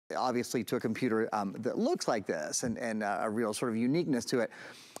obviously to a computer that looks like this and a real sort of uniqueness to it.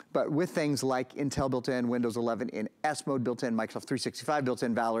 But with things like Intel built in, Windows 11 in S mode built in, Microsoft 365 built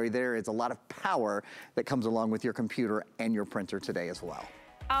in, Valerie, there is a lot of power that comes along with your computer and your printer today as well.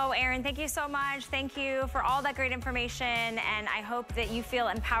 Oh, Aaron, thank you so much. Thank you for all that great information, and I hope that you feel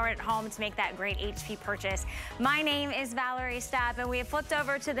empowered at home to make that great HP purchase. My name is Valerie Stapp, and we have flipped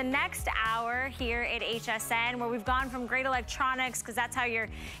over to the next hour here at HSN, where we've gone from great electronics, because that's how you're,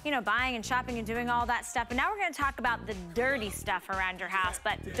 buying and shopping and doing all that stuff. And now we're going to talk about the dirty stuff around your house.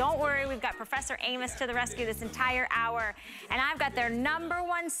 But don't worry, we've got Professor Amos to the rescue this entire hour, and I've got their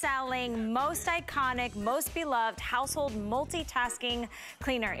 #1 selling, most iconic, most beloved household multitasking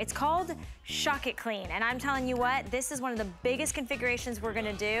cleaner. It's called Shock It Clean, and I'm telling you what, this is one of the biggest configurations we're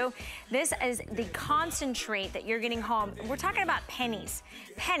gonna do. This is the concentrate that you're getting home. We're talking about pennies.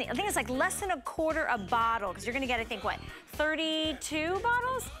 I think it's like less than a quarter a bottle, because you're gonna get, I think, what, 32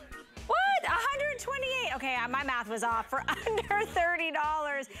 bottles? What? 128. Okay, my math was off. For under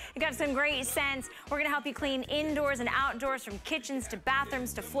 $30. You got some great scents. We're gonna help you clean indoors and outdoors, from kitchens to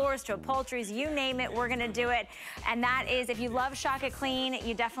bathrooms to floors to upholsteries, you name it, we're gonna do it. And that is, if you love Shock It Clean,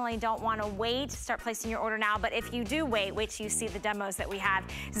 you definitely don't wanna wait. Start placing your order now. But if you do wait till you see the demos that we have.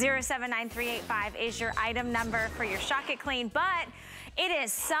 079385 is your item number for your Shock It Clean. But it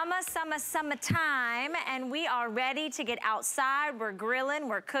is summertime, and we are ready to get outside. We're grilling,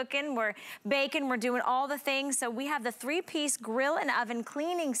 we're cooking, we're baking, we're doing all the things. So we have the 3-piece grill and oven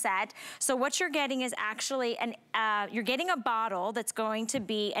cleaning set. So what you're getting is actually you're getting a bottle that's going to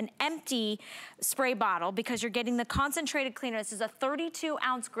be an empty spray bottle, because you're getting the concentrated cleaner. This is a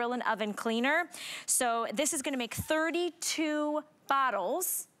 32-ounce grill and oven cleaner. So this is gonna make 32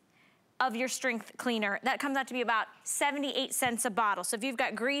 bottles of your strength cleaner. That comes out to be about 78 cents a bottle. So if you've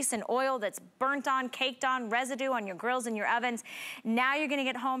got grease and oil that's burnt on, caked on, residue on your grills and your ovens, now you're gonna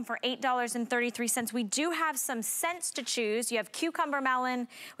get home for $8.33. We do have some scents to choose. You have cucumber melon,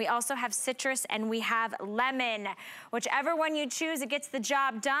 we also have citrus, and we have lemon. Whichever one you choose, it gets the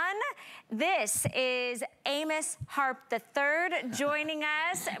job done. This is Amos Harp-III joining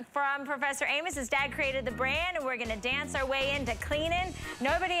us from Professor Amos. His dad created the brand, and we're gonna dance our way into cleaning.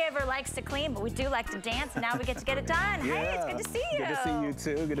 Nobody ever likes to clean, but we do like to dance, and now we get to get it done. Yeah. Hey, it's good to see you. Good to see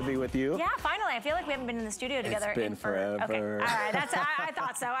you too. Good to be with you. Yeah, finally. I feel like we haven't been in the studio together. It's been forever. Okay, all right. I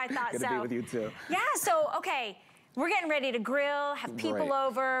thought so. Good to be with you too. Yeah. So okay. We're getting ready to grill, have people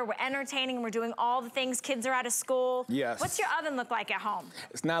over, we're entertaining, and we're doing all the things. Kids are out of school. Yes. What's your oven look like at home?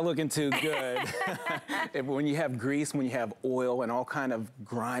 It's not looking too good. When you have grease, when you have oil and all kind of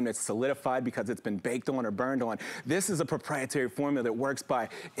grime that's solidified because it's been baked on or burned on, this is a proprietary formula that works by,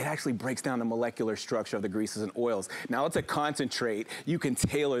 it actually breaks down the molecular structure of the greases and oils. Now it's a concentrate. You can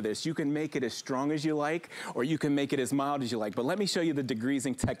tailor this. You can make it as strong as you like, or you can make it as mild as you like. But let me show you the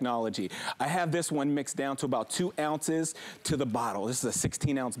degreasing technology. I have this one mixed down to about 2 ounces to the bottle. This is a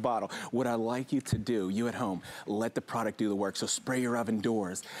 16-ounce bottle. What I like you to do, you at home, let the product do the work. So spray your oven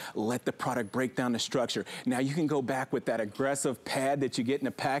doors. Let the product break down the structure. Now you can go back with that aggressive pad that you get in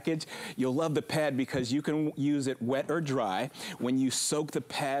a package. You'll love the pad because you can use it wet or dry. When you soak the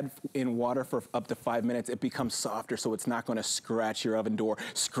pad in water for up to 5 minutes, it becomes softer, so it's not gonna scratch your oven door,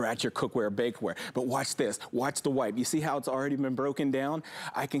 scratch your cookware, bakeware. But watch this, watch the wipe. You see how it's already been broken down?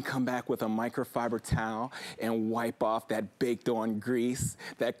 I can come back with a microfiber towel and wipe off that baked on grease,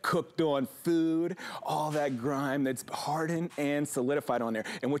 that cooked on food, all that grime that's hardened and solidified on there.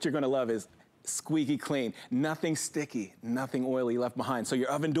 And what you're gonna love is squeaky clean, nothing sticky, nothing oily left behind. So your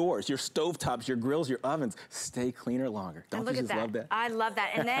oven doors, your stovetops, your grills, your ovens stay cleaner longer. Don't you just love that? I love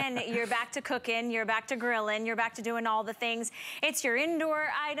that. And then you're back to cooking, you're back to grilling, you're back to doing all the things. It's your indoor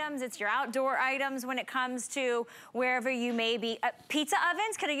items, it's your outdoor items when it comes to wherever you may be. Pizza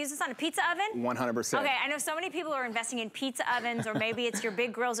ovens, could I use this on a pizza oven? 100%. Okay, I know so many people are investing in pizza ovens, or maybe it's your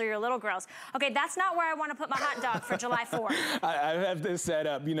big grills or your little grills. Okay, that's not where I want to put my hot dog for July 4th. I have this set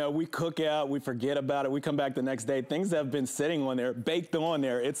up, you know, we cook out, we forget about it, we come back the next day, things that have been sitting on there, baked on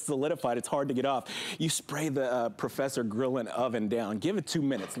there, it's solidified, it's hard to get off. You spray the Professor Grill and Oven down, give it 2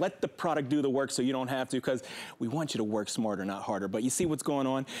 minutes, let the product do the work so you don't have to, because we want you to work smarter, not harder. But you see what's going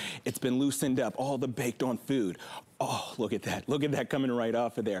on? It's been loosened up, all the baked on food. Oh, look at that coming right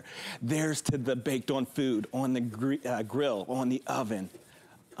off of there. There's to the baked on food, on the grill, on the oven.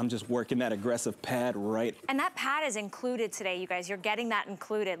 I'm just working that aggressive pad right. And that pad is included today, you guys. You're getting that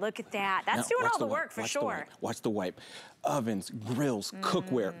included. Look at that. That's doing all the work for sure. Watch the wipe. ovens, grills,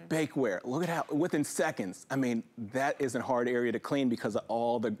 cookware, bakeware. Look at how, within seconds. I mean, that isn't a hard area to clean because of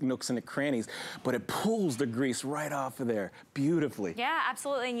all the nooks and the crannies, but it pulls the grease right off of there beautifully. Yeah,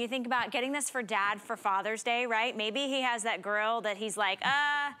 absolutely. And you think about getting this for Dad for Father's Day, right? Maybe he has that grill that he's like,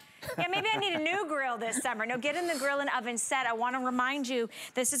 yeah, maybe I need a new grill this summer. No, get in the grill and oven set. I want to remind you,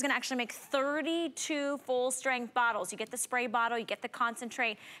 this is going to actually make 32 full-strength bottles. You get the spray bottle, you get the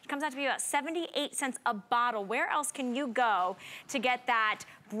concentrate. It comes out to be about 78 cents a bottle. Where else can you go to get that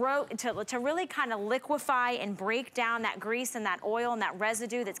to really kind of liquefy and break down that grease and that oil and that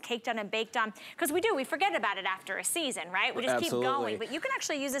residue that's caked on and baked on? Because we forget about it after a season, right? We just keep going. But you can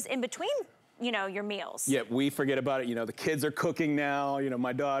actually use this in between, you know, your meals. Yeah, we forget about it. You know, the kids are cooking now. You know,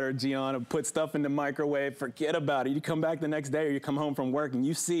 my daughter, Gianna, put stuff in the microwave. Forget about it. You come back the next day or you come home from work and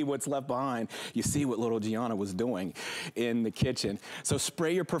you see what's left behind. You see what little Gianna was doing in the kitchen. So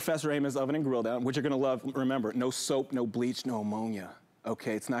spray your Professor Amos oven and grill down, which you're going to love. Remember, no soap, no bleach, no ammonia.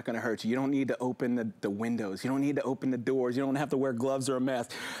 Okay, it's not gonna hurt you. You don't need to open the windows. You don't need to open the doors. You don't have to wear gloves or a mask.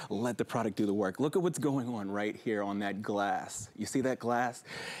 Let the product do the work. Look at what's going on right here on that glass. You see that glass?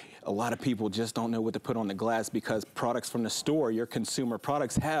 A lot of people just don't know what to put on the glass because products from the store, your consumer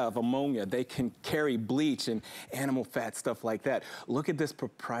products, have ammonia. They can carry bleach and animal fat, stuff like that. Look at this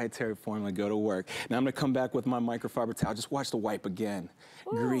proprietary formula go to work. Now I'm gonna come back with my microfiber towel. Just watch the wipe again.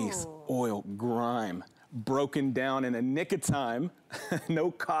 Ooh. Grease, oil, grime, broken down in a nick of time.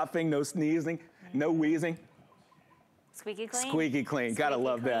 No coughing, no sneezing, no wheezing. Squeaky clean? Squeaky clean, gotta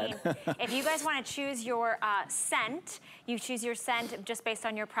love that. If you guys wanna choose your scent, you choose your scent just based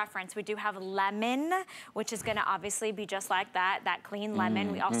on your preference. We do have lemon, which is gonna obviously be just like that clean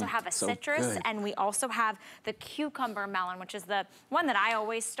lemon. We also have a citrus, and we also have the cucumber melon, which is the one that I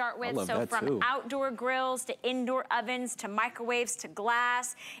always start with. So from outdoor grills to indoor ovens to microwaves to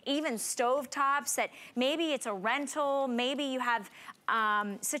glass, even stove tops that maybe it's a rental, maybe you have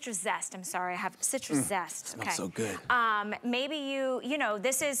citrus zest. I'm sorry, I have citrus zest. Smells so good. Maybe you know,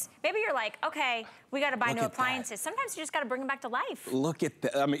 maybe you're like, okay, we got to buy new appliances. Sometimes you just got to bring them back to life. Look at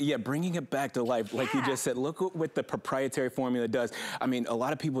that. I mean, yeah, bringing it back to life, like you just said. Look what the proprietary formula does. I mean, a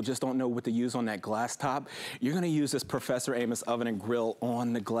lot of people just don't know what to use on that glass top. You're going to use this Professor Amos oven and grill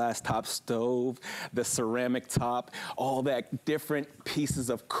on the glass top stove, the ceramic top, all that different pieces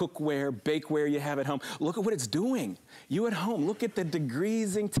of cookware, bakeware you have at home. Look at what it's doing. You at home, look at the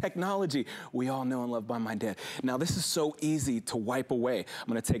degreasing technology we all know and love by my dad. Now, this is so easy to wipe away. I'm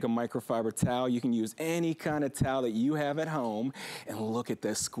going to take a microfiber towel. You can use any kind of towel that you have at home, and look at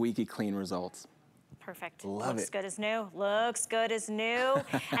the squeaky clean results. Perfect. Looks good as new. Looks good as new.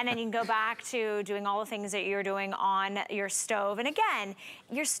 And then you can go back to doing all the things that you're doing on your stove. And again,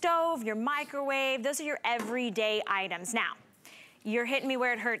 your stove, your microwave, those are your everyday items. Now, you're hitting me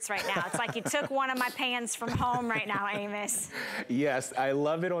where it hurts right now. It's like you took one of my pans from home right now, Amos. Yes, I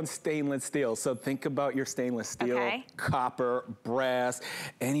love it on stainless steel. So think about your stainless steel, copper, brass,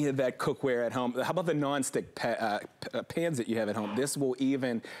 any of that cookware at home. How about the nonstick pans that you have at home? This will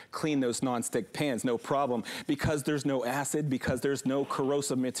even clean those nonstick pans, no problem. Because there's no acid, because there's no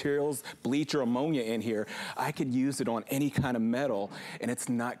corrosive materials, bleach or ammonia in here, I could use it on any kind of metal and it's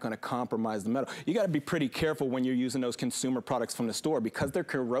not gonna compromise the metal. You gotta be pretty careful when you're using those consumer products from the store because they're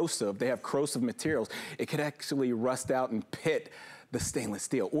corrosive, they have corrosive materials. It could actually rust out and pit the stainless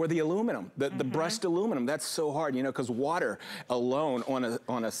steel or the aluminum, the brushed aluminum. That's so hard, you know, because water alone on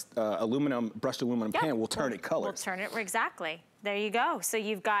a brushed aluminum pan will turn it colors. Will turn it, exactly. There you go. So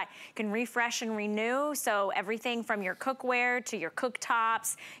you can refresh and renew. So everything from your cookware to your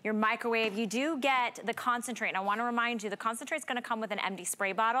cooktops, your microwave, you do get the concentrate. And I want to remind you, the concentrate's going to come with an empty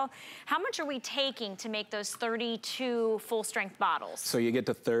spray bottle. How much are we taking to make those 32 full-strength bottles? So you get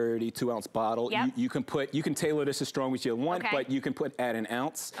the 32-ounce bottle. Yep. You can tailor this as strong as you want, but you can add an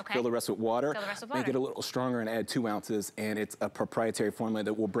ounce, fill the rest with water, make it a little stronger and add 2 ounces. And it's a proprietary formula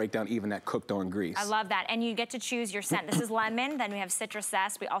that will break down even that cooked-on grease. I love that. And you get to choose your scent. This is lemon. Then we have citrus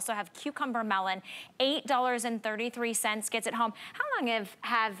zest. We also have cucumber melon. $8.33 gets it home. How long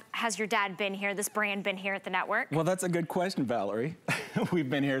has your dad been here, this brand been here at the network? Well, that's a good question, Valerie. We've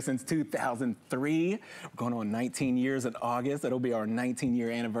been here since 2003. We're going on 19 years in August. That'll be our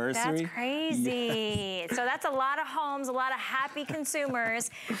 19-year anniversary. That's crazy. Yes. So that's a lot of homes, a lot of happy consumers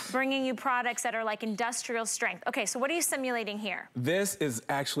bringing you products that are like industrial strength. Okay, so what are you simulating here? This is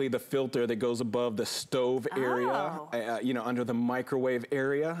actually the filter that goes above the stove area, you know, under under the microwave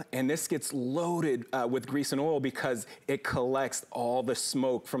area, and this gets loaded with grease and oil because it collects all the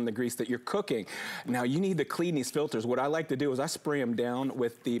smoke from the grease that you're cooking. Now, you need to clean these filters. What I like to do is I spray them down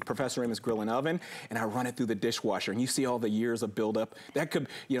with the Professor Amos grill and oven, and I run it through the dishwasher, and you see all the years of buildup. That could,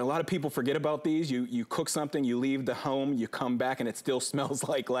 you know, a lot of people forget about these. You cook something, you leave the home, you come back, and it still smells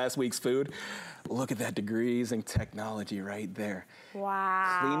like last week's food. Look at that degreasing technology right there.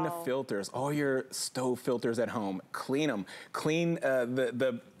 Wow. Clean the filters, all your stove filters at home, clean them. Clean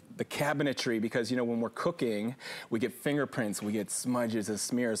the cabinetry, because, you know, when we're cooking, we get fingerprints, we get smudges and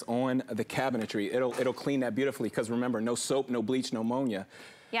smears on the cabinetry. It'll clean that beautifully, because remember, no soap, no bleach, no ammonia.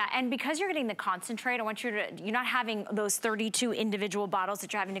 Yeah, and because you're getting the concentrate, I want you to, you're not having those 32 individual bottles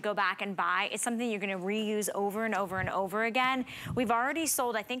that you're having to go back and buy. It's something you're gonna reuse over and over and over again. We've already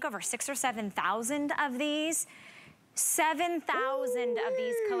sold, I think, over 6,000 or 7,000 of these. 7,000 of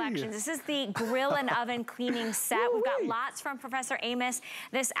these collections. This is the grill and oven cleaning set. We've got lots from Professor Amos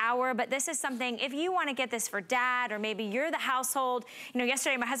this hour, but this is something, if you want to get this for dad, or maybe you're the household. You know,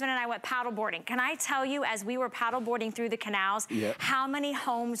 yesterday my husband and I went paddle boarding. Can I tell you, as we were paddle boarding through the canals, how many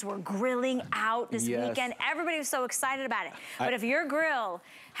homes were grilling out this weekend? Everybody was so excited about it. But if your grill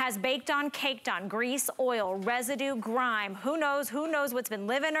has baked on, caked on, grease, oil, residue, grime, who knows what's been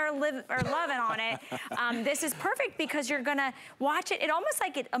living or loving on it, this is perfect, because you're gonna watch it. It almost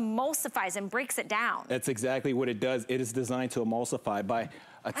like it emulsifies and breaks it down. That's exactly what it does. It is designed to emulsify by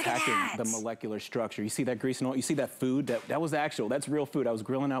attacking the molecular structure. You see that grease and oil? You see that food? That was actual. That's real food. I was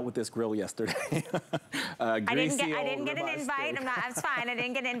grilling out with this grill yesterday. I didn't get an invite. That's fine. I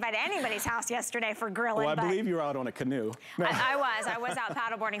didn't get an invite to anybody's house yesterday for grilling. Well, I believe you were out on a canoe. I was out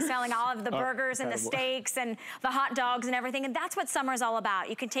paddleboarding, selling all of the burgers and the steaks and the hot dogs and everything. And that's what summer's all about.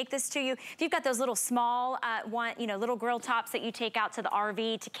 You can take this to you. If you've got those little small, little grill tops that you take out to the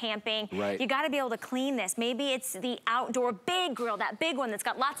RV, to camping, you got to be able to clean this. Maybe it's the outdoor big grill, that big one that's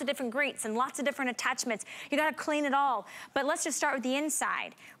got lots of different grates and lots of different attachments. You got to clean it all. But let's just start with the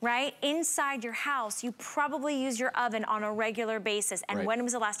inside, right? Inside your house, you probably use your oven on a regular basis. And when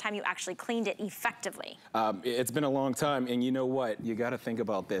was the last time you actually cleaned it effectively? It's been a long time. And you know what? You got to think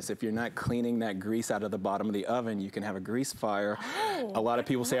about this. If you're not cleaning that grease out of the bottom of the oven, you can have a grease fire. A lot of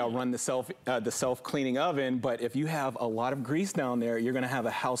people say, I'll run the self-cleaning oven. But if you have a lot of grease down there, you're going to have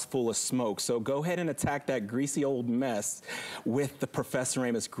a house full of smoke. So go ahead and attack that greasy old mess with the Professor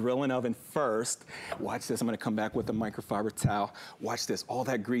Amos grill and oven first. Watch this. I'm going to come back with the microfiber towel. Watch this. All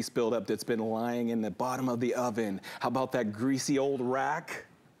that grease buildup that's been lying in the bottom of the oven. How about that greasy old rack?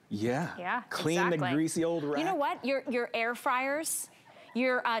 Yeah. Clean the greasy old rack. You know what? Your air fryers,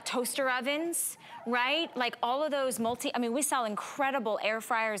 your toaster ovens, right? Like all of those we sell incredible air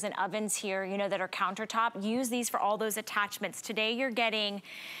fryers and ovens here, you know, that are countertop. Use these for all those attachments. Today you're getting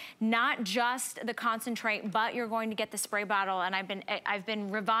not just the concentrate, but you're going to get the spray bottle. And I've been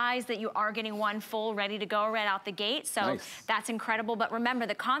revised that you are getting one full, ready to go right out the gate. So that's incredible. But remember,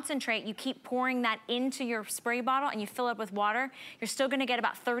 the concentrate, you keep pouring that into your spray bottle and you fill it up with water. You're still gonna get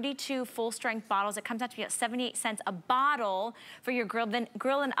about 32 full strength bottles. It comes out to be about 78 cents a bottle for your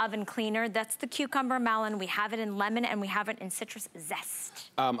grill and oven cleaner. That's the cucumber melon. We have it in lemon and we have it in citrus zest.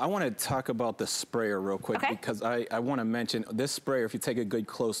 I wanna talk about the sprayer real quick because I wanna mention this sprayer, if you take a good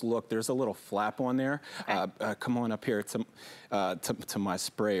close look, there's a little flap on there. Come on up here to my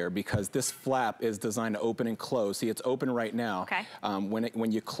sprayer, because this flap is designed to open and close. See, it's open right now.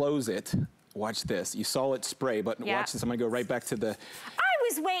 When you close it, watch this. You saw it spray, but watch this. I'm gonna go right back to the...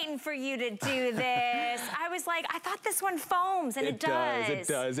 I was waiting for you to do this. I was like, I thought this one foams, and it does. It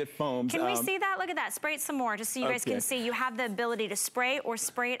does, it foams. Can we see that? Look at that. Spray it some more, just so you guys can see. You have the ability to spray or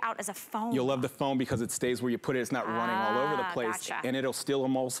spray it out as a foam. You'll love the foam because it stays where you put it. It's not running all over the place. And it'll still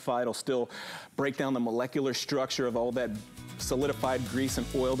emulsify. It'll still break down the molecular structure of all that solidified grease and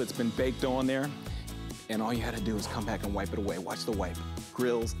oil that's been baked on there. And all you had to do is come back and wipe it away. Watch the wipe.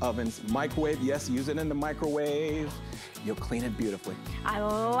 Grills, ovens, microwave. Yes, use it in the microwave. You'll clean it beautifully. I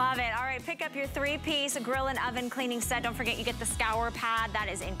love it. All right, pick up your 3-piece grill and oven cleaning set. Don't forget you get the scour pad that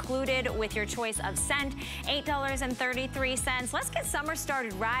is included with your choice of scent. $8.33. Let's get summer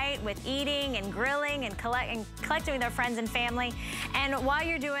started right with eating and grilling and collecting with our friends and family. And while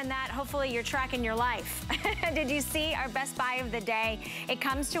you're doing that, hopefully you're tracking your life. Did you see our best buy of the day? It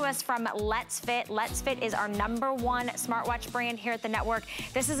comes to us from Let's Fit. Let's Fit is our #1 smartwatch brand here at the network.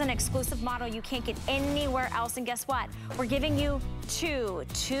 This is an exclusive model you can't get anywhere else. And guess what? We're giving you two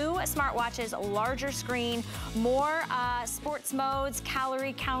smartwatches, larger screen, more sports modes,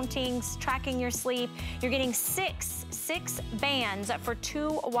 calorie counting, tracking your sleep. You're getting six bands for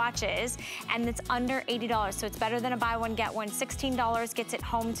 2 watches, and it's under $80. So it's better than a buy one, get one. $16 gets it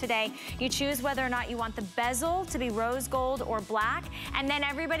home today. You choose whether or not you want the bezel to be rose gold or black, and then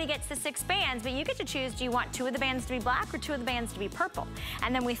everybody gets the 6 bands, but you get to choose, do you want 2 of the bands to be black or 2 of the bands to be purple?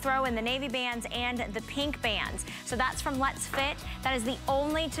 And then we throw in the navy bands and the pink bands. So that's from Let's Fit. That is the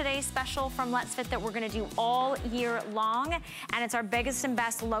only today's special from Let's Fit that we're gonna do all year long, and it's our biggest and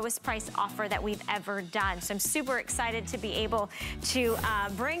best lowest price offer that we've ever done. So I'm super excited to be able to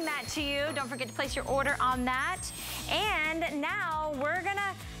bring that to you. Don't forget to place your order on that. And now we're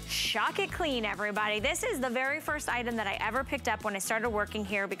gonna shock it clean, everybody. This is the very first item that I ever picked up when I started working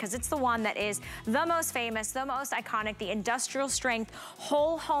here, because it's the one that is the most famous, the most iconic, the industrial strength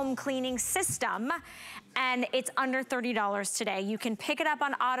whole home cleaning system. And it's under $30 today. You can pick it up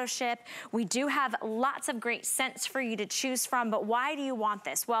on auto ship. We do have lots of great scents for you to choose from, but why do you want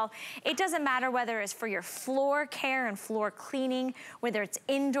this? Well, it doesn't matter whether it's for your floor care and floor cleaning, whether it's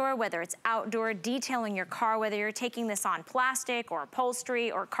indoor, whether it's outdoor, detailing your car, whether you're taking this on plastic or upholstery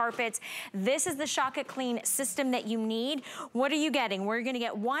or carpets. This is the Shock It Clean system that you need. What are you getting? We're gonna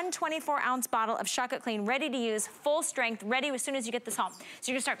get one 24-ounce bottle of Shock It Clean, ready to use, full strength, ready as soon as you get this home. So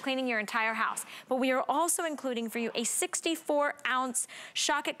you're gonna start cleaning your entire house. But we are also including for you a 64-ounce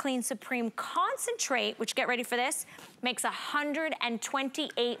Shock It Clean Supreme Concentrate, which, get ready for this, makes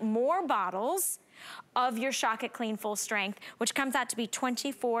 128 more bottles of your Shock It Clean Full Strength, which comes out to be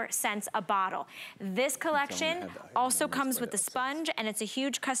 24 cents a bottle. This collection also comes with the sponge, and it's a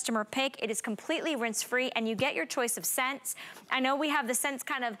huge customer pick. It is completely rinse-free, and you get your choice of scents. I know we have the scents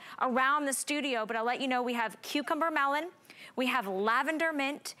kind of around the studio, but I'll let you know we have cucumber melon, we have lavender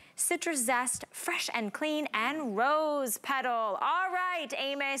mint, citrus zest, fresh and clean, and rose petal. All right,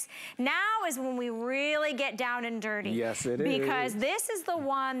 Amos, now is when we really get down and dirty. Yes, it is. Because this is the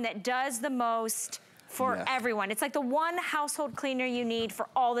one that does the most for everyone. It's like the one household cleaner you need for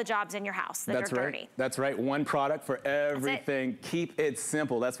all the jobs in your house that are dirty. That's right. One product for everything. Keep it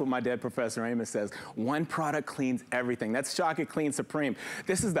simple. That's what my dad, Professor Amos, says. One product cleans everything. That's Shock It Clean Supreme.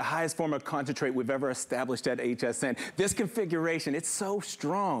 This is the highest form of concentrate we've ever established at HSN. This configuration, it's so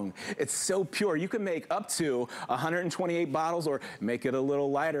strong. It's so pure. You can make up to 128 bottles, or make it a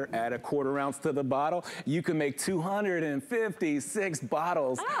little lighter, add a 1/4 ounce to the bottle. You can make 256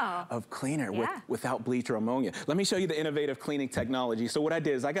 bottles of cleaner without bleach or ammonia. Let me show you the innovative cleaning technology. So what I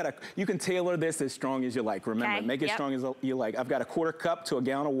did is you can tailor this as strong as you like. Remember, make it strong as you like. I've got a 1/4 cup to a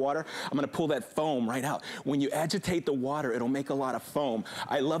gallon of water. I'm gonna pull that foam right out. When you agitate the water, it'll make a lot of foam.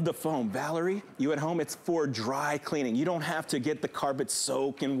 I love the foam. Valerie, you at home, it's for dry cleaning. You don't have to get the carpet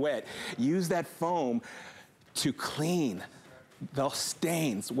soaking wet. Use that foam to clean the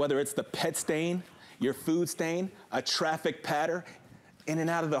stains, whether it's the pet stain, your food stain, a traffic pattern, in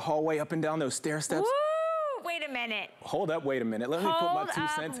and out of the hallway, up and down those stair steps. Woo! Wait a minute. Hold up, wait a minute. Let me put my 2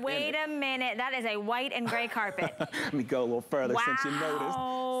 cents in. Wait a minute. That is a white and gray carpet. Let me go a little further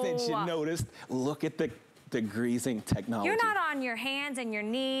since you noticed. Look at the degreasing technology. You're not on your hands and your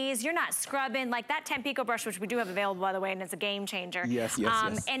knees. You're not scrubbing like that Tampico brush, which we do have available, by the way, and it's a game changer. Yes.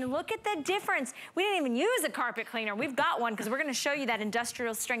 And look at the difference. We didn't even use a carpet cleaner. We've got one because we're going to show you that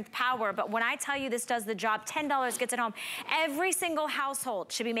industrial strength power. But when I tell you this does the job, $10 gets it home. Every single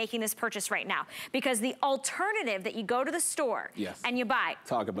household should be making this purchase right now, because the alternative that you go to the store and you buy.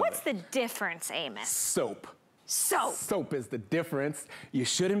 What's the difference, Amos? Soap. Soap. Soap is the difference. You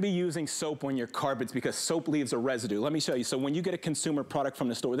shouldn't be using soap on your carpets because soap leaves a residue. Let me show you. So when you get a consumer product from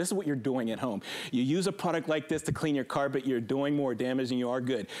the store, this is what you're doing at home. You use a product like this to clean your carpet, you're doing more damage than you are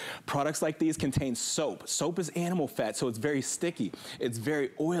good. Products like these contain soap. Soap is animal fat, so it's very sticky. It's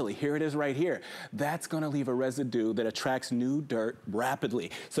very oily. Here it is right here. That's gonna leave a residue that attracts new dirt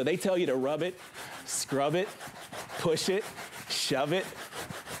rapidly. So they tell you to rub it, scrub it, push it, shove it.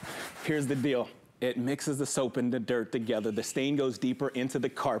 Here's the deal. It mixes the soap and the dirt together. The stain goes deeper into the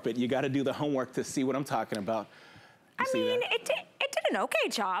carpet. You got to do the homework to see what I'm talking about. I mean, it did an okay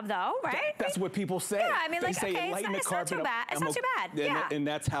job, though, right? That's what people say. Yeah, I mean, they like, say okay, lighten it's the not carpet too bad. It's not too bad. Yeah. And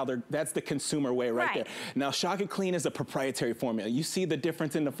that's how that's the consumer way right there. Now, Shock It Clean is a proprietary formula. You see the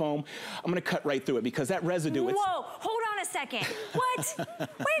difference in the foam? I'm going to cut right through it because that residue. Whoa, hold on a second. What? Wait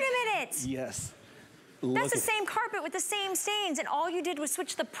a minute. Yes. That's the same carpet with the same stains, and all you did was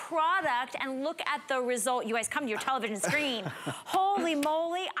switch the product, and look at the result. You guys come to your television screen. Holy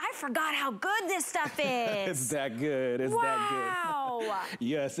moly, I forgot how good this stuff is. It's that good. It's that good. Wow.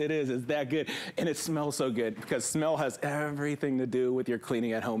 Yes, it is. It's that good. And it smells so good because smell has everything to do with your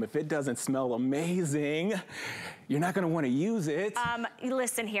cleaning at home. If it doesn't smell amazing, you're not going to want to use it.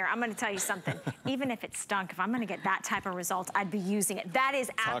 Listen here, I'm going to tell you something. Even if it stunk, if I'm going to get that type of result, I'd be using it. That is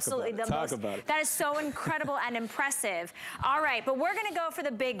absolutely the most. That is so incredible and impressive. All right, but we're going to go for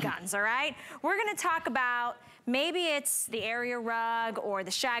the big guns, all right? We're going to talk about maybe it's the area rug or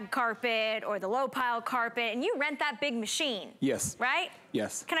the shag carpet or the low pile carpet, and you rent that big machine. Yes. Right?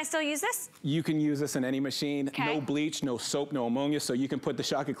 Yes. Can I still use this? You can use this in any machine. Okay. No bleach, no soap, no ammonia, so you can put the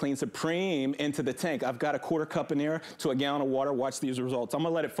Shock It Clean Supreme into the tank. I've got a quarter cup in there to a gallon of water. Watch these results. I'm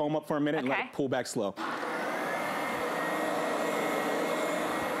gonna let it foam up for a minute and let it pull back slow. I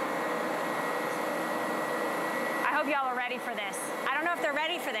hope y'all are ready for this. I don't know if they're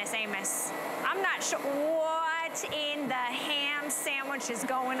ready for this, Amos. I'm not sure. What in the ham sandwich is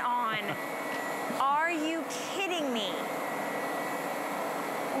going on? Are you kidding me?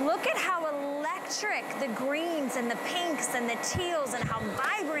 Look at how electric the greens and the pinks and the teals and how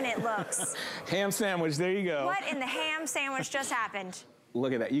vibrant it looks. Ham sandwich, there you go. What in the ham sandwich just happened?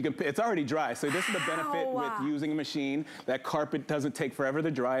 Look at that. You can. It's already dry. So this is the benefit with using a machine. That carpet doesn't take forever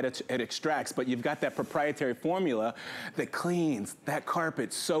to dry. It extracts, but you've got that proprietary formula that cleans that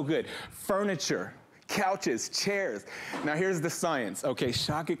carpet so good. Furniture, couches, chairs. Now here's the science. Okay,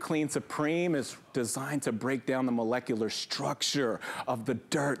 Shock It Clean Supreme is designed to break down the molecular structure of the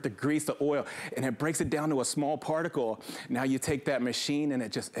dirt, the grease, the oil, and it breaks it down to a small particle. Now you take that machine and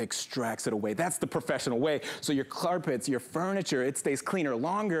it just extracts it away. That's the professional way. So your carpets, your furniture, it stays cleaner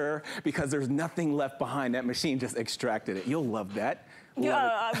longer because there's nothing left behind. That machine just extracted it. You'll love that.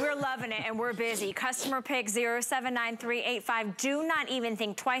 We're loving it and we're busy. Customer pick 079385. Do not even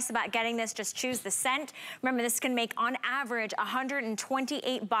think twice about getting this. Just choose the scent. Remember, this can make on average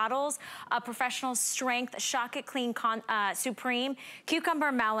 128 bottles of professional strength Shock It Clean Supreme. Cucumber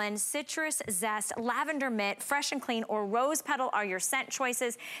melon, citrus zest, lavender mint, fresh and clean, or rose petal are your scent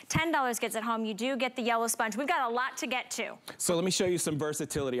choices. $10 gets it home. You do get the yellow sponge. We've got a lot to get to. So let me show you some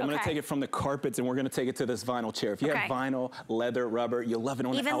versatility. I'm going to take it from the carpets and we're going to take it to this vinyl chair. If you have vinyl, leather, rubber, you'll love it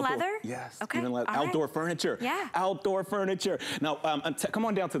on even outdoor. Leather? Yes. Okay. Even leather. Outdoor furniture. Yeah. Outdoor furniture. Now, come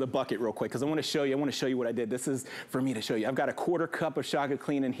on down to the bucket real quick because I want to show you what I did. This is for me to show you. I've got a quarter cup of Shock It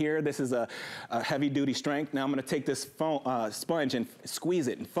Clean in here. This is a heavy duty strength. Now I'm going to take this foam, sponge and squeeze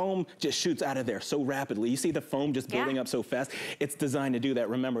it, and foam just shoots out of there so rapidly. You see the foam just building up so fast? It's designed to do that.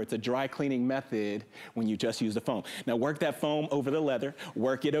 Remember, it's a dry cleaning method when you just use the foam. Now work that foam over the leather,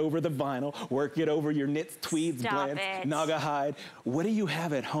 work it over the vinyl, work it over your knits, tweeds, blends, naga hide. What do you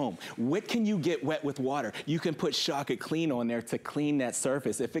have at home? What can you get wet with water? You can put Shock It Clean on there to clean that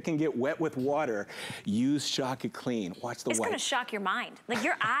surface. If it can get wet with water, use Shock It Clean. Watch the white. It's gonna shock your mind. Like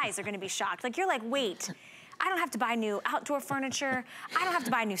your eyes are gonna be shocked. Like you're like, wait, I don't have to buy new outdoor furniture. I don't have to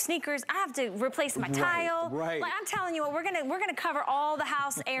buy new sneakers. I have to replace my tile. Like I'm telling you what, we're gonna cover all the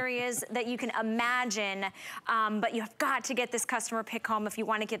house areas that you can imagine. But you've got to get this customer pick home if you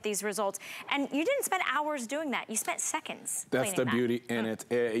want to get these results. And you didn't spend hours doing that. You spent seconds. That's the beauty in it.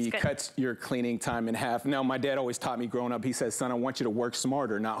 You cut your cleaning time in half. Now, my dad always taught me growing up. He says, son, I want you to work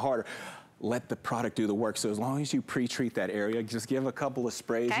smarter, not harder. Let the product do the work. So as long as you pre-treat that area, just give a couple of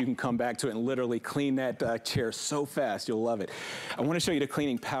sprays, you can come back to it and literally clean that chair so fast, you'll love it. I want to show you the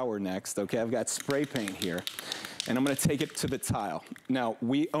cleaning power next, okay? I've got spray paint here, and I'm going to take it to the tile. Now,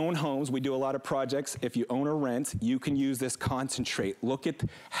 we own homes. We do a lot of projects. If you own or rent, you can use this concentrate. Look at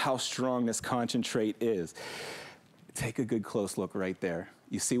how strong this concentrate is. Take a good close look right there.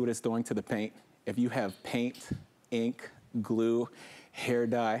 You see what it's doing to the paint? If you have paint, ink, glue, hair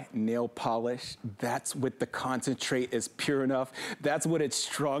dye, nail polish, that's what the concentrate is pure enough. That's what it's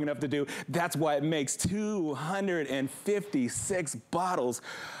strong enough to do. That's why it makes 256 bottles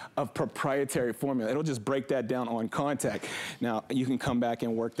of proprietary formula. It'll just break that down on contact. Now, you can come back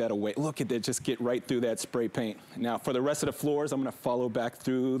and work that away. Look at that, just get right through that spray paint. Now, for the rest of the floors, I'm gonna follow back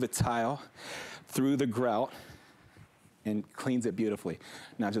through the tile, through the grout, and cleans it beautifully.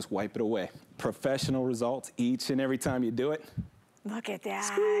 Now just wipe it away. Professional results each and every time you do it. Look at that.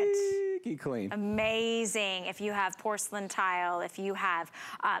 Squeaky clean. Amazing. If you have porcelain tile, if you have,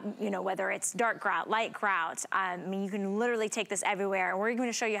 you know, whether it's dark grout, light grout, I mean, you can literally take this everywhere. And we're going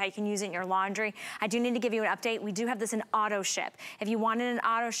to show you how you can use it in your laundry. I do need to give you an update. We do have this in auto ship. If you wanted an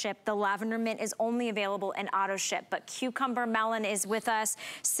auto ship, the lavender mint is only available in auto ship, but cucumber melon is with us,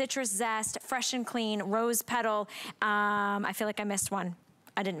 citrus zest, fresh and clean, rose petal. I feel like I missed one.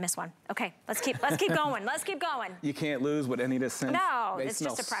 I didn't miss one. Okay, let's keep going. Let's keep going. You can't lose with any of this scents. No, they it's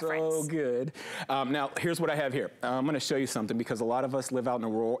smell just a preference. So good. Now, here's what I have here. I'm gonna show you something because a lot of us live out in a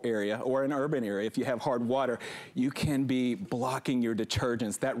rural area or an urban area. If you have hard water, you can be blocking your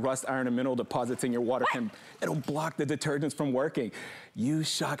detergents. That rust, iron, and mineral deposits in your water it'll block the detergents from working. Use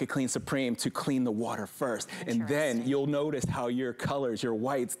Shock It Clean Supreme to clean the water first. And then you'll notice how your colors, your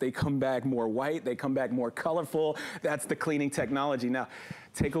whites, they come back more white, they come back more colorful. That's the cleaning technology. Now,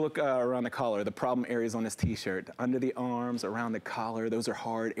 take a look around the collar, the problem areas on this t-shirt. Under the arms, around the collar, those are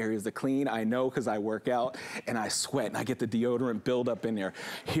hard areas to clean. I know because I work out and I sweat and I get the deodorant buildup in there.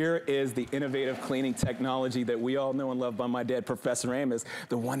 Here is the innovative cleaning technology that we all know and love by my dad, Professor Amos,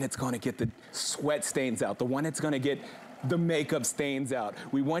 the one that's gonna get the sweat stains out, the one that's gonna get the makeup stains out.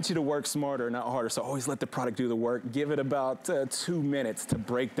 We want you to work smarter, not harder, so always let the product do the work. Give it about 2 minutes to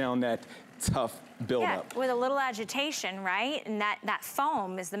break down that tough buildup. Yeah, with a little agitation, right? And that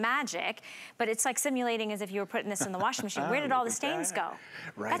foam is the magic, but it's like simulating as if you were putting this in the washing machine. Where did all the stains go?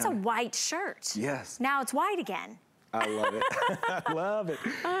 Right. That's a white shirt. Yes. Now it's white again. I love it. I love it.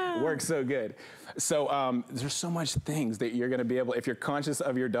 Works so good. So there's so much things that you're gonna be able, if you're conscious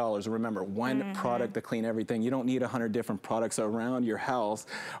of your dollars, remember, one product to clean everything. You don't need 100 different products around your house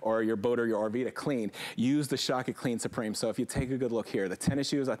or your boat or your RV to clean. Use the Shock It Clean Supreme. So if you take a good look here, the tennis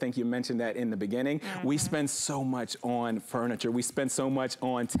shoes, I think you mentioned that in the beginning. We spend so much on furniture. We spend so much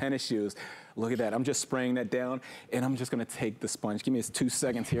on tennis shoes. Look at that. I'm just spraying that down, and I'm just gonna take the sponge. Give me 2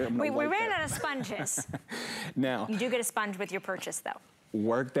 seconds here. We ran out of sponges. Now, you do get a sponge with your purchase, though.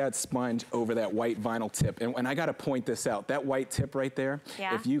 Work that sponge over that white vinyl tip. And I gotta point this out, that white tip right there,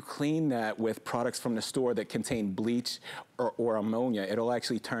 if you clean that with products from the store that contain bleach or ammonia, it'll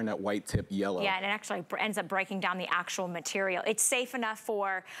actually turn that white tip yellow. Yeah, and it actually ends up breaking down the actual material. It's safe enough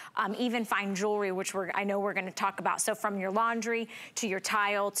for even fine jewelry, which I know we're gonna talk about. So from your laundry, to your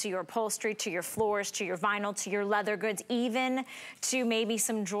tile, to your upholstery, to your floors, to your vinyl, to your leather goods, even to maybe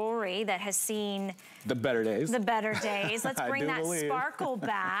some jewelry that has seen the better days. The better days. Let's bring that sparkle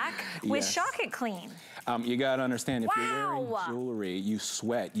back with Shock It Clean. You gotta understand, if you're wearing jewelry, you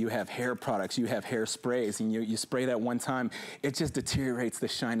sweat, you have hair products, you have hair sprays, and you spray that one time, it just deteriorates the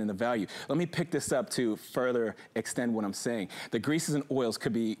shine and the value. Let me pick this up to further extend what I'm saying. The greases and oils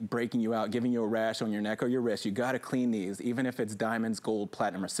could be breaking you out, giving you a rash on your neck or your wrist. You gotta clean these, even if it's diamonds, gold,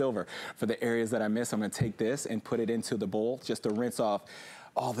 platinum, or silver. For the areas that I miss, I'm gonna take this and put it into the bowl just to rinse off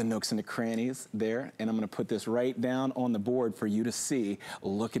all the nooks and the crannies there, and I'm gonna put this right down on the board for you to see.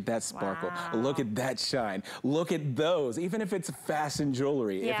 Look at that sparkle. Look at that shine. Look at those, even if it's fashion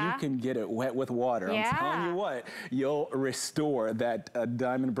jewelry, if you can get it wet with water, I'm telling you what, you'll restore that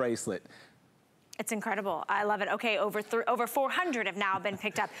diamond bracelet. It's incredible. I love it. Okay, over 400 have now been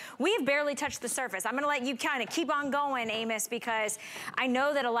picked up. We've barely touched the surface. I'm gonna let you kind of keep on going, Amos, because I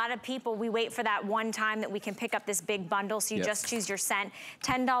know that a lot of people, we wait for that one time that we can pick up this big bundle, so you just choose your scent.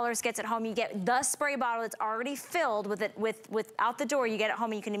 $10 gets it home. You get the spray bottle. It's already filled with it, out the door. You get it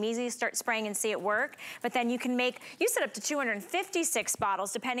home and you can immediately start spraying and see it work. But then you can you set up to 256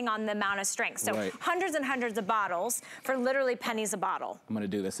 bottles depending on the amount of strength. So hundreds and hundreds of bottles for literally pennies a bottle. I'm gonna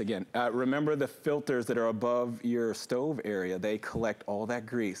do this again. Remember the filters that are above your stove area, they collect all that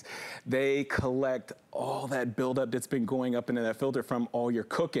grease. They collect all that buildup that's been going up into that filter from all your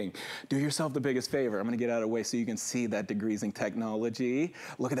cooking. Do yourself the biggest favor. I'm gonna get out of the way so you can see that degreasing technology.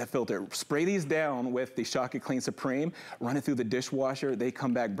 Look at that filter. Spray these down with the Shock It Clean Supreme, run it through the dishwasher, they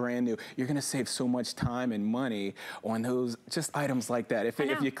come back brand new. You're gonna save so much time and money on those just items like that. If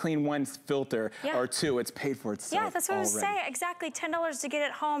you clean one filter or two, it's paid for itself. Yeah, that's what I was saying. Exactly, $10 to get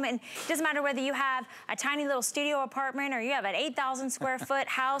it home, and it doesn't matter whether you have a tiny little studio apartment or you have an 8,000 square foot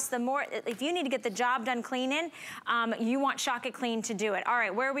house. The more, if you need to get the job done cleaning, you want Shock It Clean to do it. All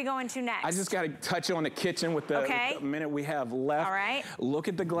right, where are we going to next? I just got to touch on the kitchen with the minute we have left. All right. Look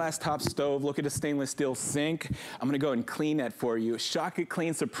at the glass top stove. Look at the stainless steel sink. I'm going to go and clean that for you. Shock It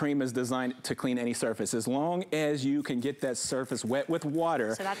Clean Supreme is designed to clean any surface, as long as you can get that surface wet with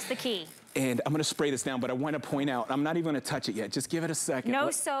water. So that's the key. And I'm gonna spray this down, but I wanna point out, I'm not even gonna touch it yet. Just give it a second.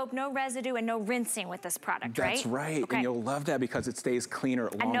 No soap, no residue, and no rinsing with this product, right? That's right, and you'll love that because it stays cleaner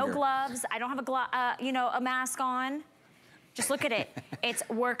longer. And no gloves. I don't have a mask on. Just look at it. It's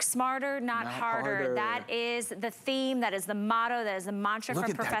work smarter, not harder. That is the theme, that is the motto, that is the mantra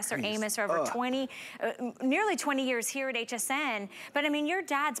from Professor Amos for over nearly 20 years here at HSN. But I mean, your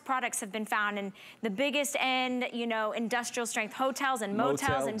dad's products have been found in the biggest end, industrial strength hotels and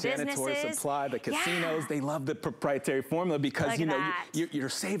motels and janitorial businesses. Supply, the casinos, they love the proprietary formula because you're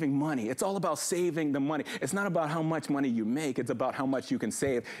saving money. It's all about saving the money. It's not about how much money you make, it's about how much you can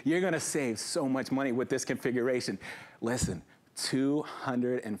save. You're gonna save so much money with this configuration. Listen,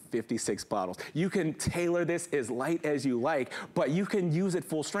 256 bottles. You can tailor this as light as you like, but you can use it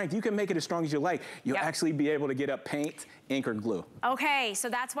full strength. You can make it as strong as you like. You'll actually be able to get up paint, ink, or glue. Okay, so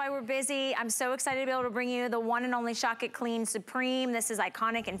that's why we're busy. I'm so excited to be able to bring you the one and only Shock It Clean Supreme. This is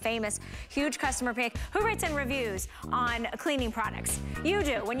iconic and famous, huge customer pick. Who writes in reviews on cleaning products? You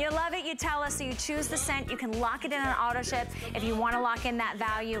do. When you love it, you tell us, so you choose the scent. You can lock it in on auto ship. If you want to lock in that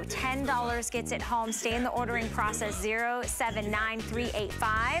value, $10 gets it home. Stay in the ordering process,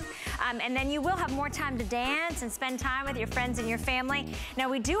 079385. And then you will have more time to dance and spend time with your friends and your family. Now,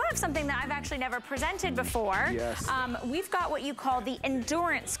 we do have something that I've actually never presented before. Yes. We've got what you call the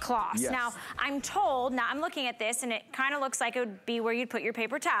endurance cloth. Yes. Now, I'm told, now I'm looking at this and it kind of looks like it would be where you'd put your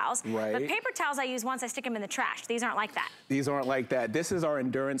paper towels. Right. But paper towels I use once, I stick them in the trash. These aren't like that. These aren't like that. This is our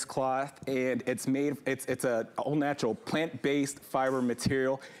endurance cloth, and it's made, it's a all natural plant-based fiber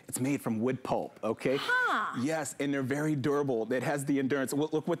material. It's made from wood pulp, okay? Huh. Yes, and they're very durable. It has the endurance.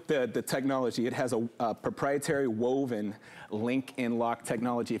 Look what the technology. It has a proprietary woven link and lock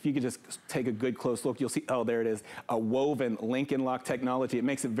technology. If you could just take a good close look, you'll see, oh, there it is, a woven link and lock technology. It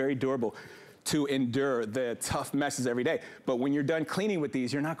makes it very durable to endure the tough messes every day. But when you're done cleaning with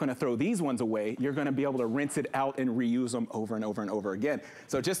these, you're not gonna throw these ones away. You're gonna be able to rinse it out and reuse them over and over and over again.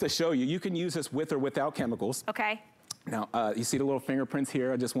 So just to show you, you can use this with or without chemicals. Okay. Now, you see the little fingerprints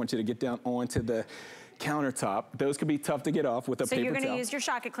here? I just want you to get down onto the countertop. Those could be tough to get off with a paper towel. So you're gonna use your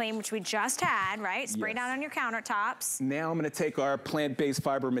Shock It Clean, which we just had, right? Spray down on your countertops. Now I'm gonna take our plant-based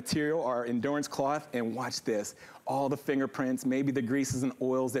fiber material, our endurance cloth, and watch this. All the fingerprints, maybe the greases and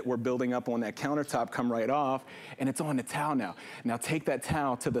oils that were building up on that countertop come right off, and it's on the towel now. Now take that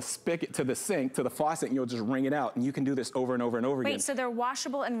towel to the spigot, to the sink, to the faucet, and you'll just wring it out, and you can do this over and over and over again. Wait, so they're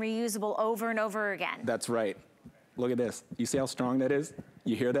washable and reusable over and over again? That's right. Look at this. You see how strong that is?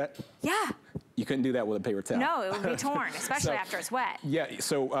 You hear that? Yeah. You couldn't do that with a paper towel. No, it would be torn, especially after it's wet. Yeah,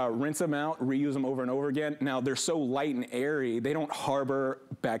 so rinse them out, reuse them over and over again. Now, they're so light and airy, they don't harbor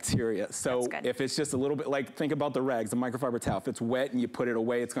bacteria. So if it's just a little bit, like, think about the rags, the microfiber towel. If it's wet and you put it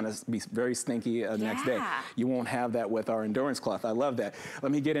away, it's gonna be very stinky the next day. You won't have that with our endurance cloth. I love that.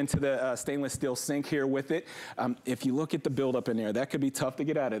 Let me get into the stainless steel sink here with it. If you look at the buildup in there, that could be tough to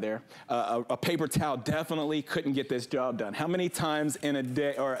get out of there. A paper towel definitely couldn't get this job done. How many times in a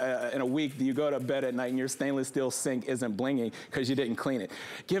day or in a week do you go to bed at night and your stainless steel sink isn't blinging because you didn't clean it?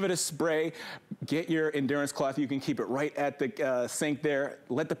 Give it a spray, get your endurance cloth. You can keep it right at the sink there.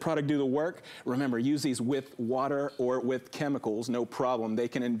 Let the product do the work. Remember, use these with water or with chemicals, no problem. They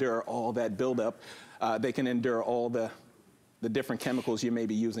can endure all that buildup. They can endure all the different chemicals you may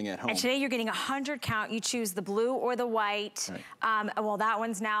be using at home. And today you're getting 100 count. You choose the blue or the white. Right. Well, that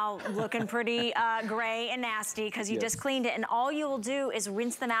one's now looking pretty gray and nasty because you just cleaned it. And all you will do is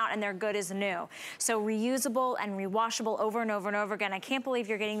rinse them out and they're good as new. So reusable and rewashable over and over and over again. I can't believe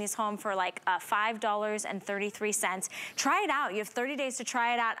you're getting these home for like $5.33. Try it out. You have 30 days to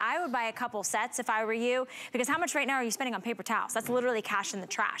try it out. I would buy a couple sets if I were you, because how much right now are you spending on paper towels? That's literally cash in the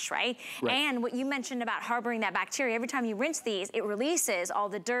trash, right? And what you mentioned about harboring that bacteria, every time you rinse these, it releases all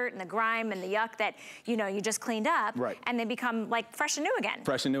the dirt and the grime and the yuck that, you know, you just cleaned up. And they become like fresh and new again.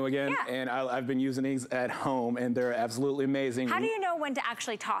 Fresh and new again. And I've been using these at home and they're absolutely amazing. How do you know when to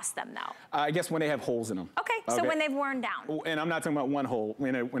actually toss them though? I guess when they have holes in them. Okay, so when they've worn down. And I'm not talking about one hole,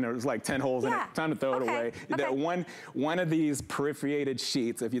 when there's like 10 holes in it, time to throw it away. One of these perforated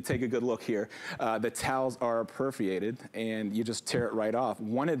sheets, if you take a good look here, the towels are perforated and you just tear it right off.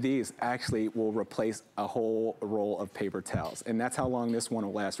 One of these actually will replace a whole roll of paper towels. And that's how long this one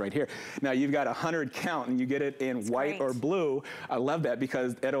will last right here. Now you've got 100 count and you get it in white or blue. I love that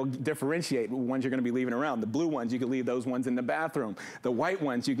because it'll differentiate ones you're gonna be leaving around. The blue ones, you can leave those ones in the bathroom. The white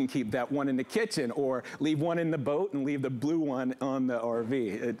ones, you can keep that one in the kitchen or leave one in the boat and leave the blue one on the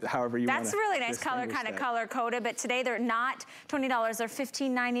RV, however you want to. That's really nice color, kind of color coded, but today they're not $20, they're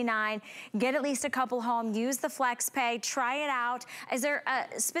 $15.99. Get at least a couple home, use the flex pay, try it out. Is there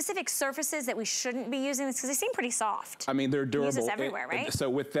specific surfaces that we shouldn't be using this? Because they seem pretty soft. I mean, they're durable. Use this everywhere, right? So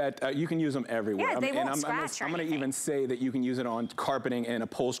with that, you can use them everywhere. Yeah, they won't scratch or I'm going to even say that you can use it on carpeting and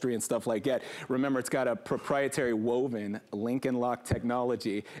upholstery and stuff like that. Remember, it's got a proprietary woven link and lock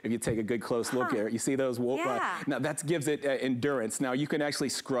technology. If you take a good close look here, you see those? Now that gives it endurance. Now you can actually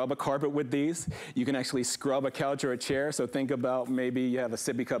scrub a carpet with these. You can actually scrub a couch or a chair. So think about maybe you have a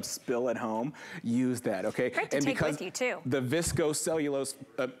sippy cup spill at home. Use that, okay? Great to take with you too. The viscose cellulose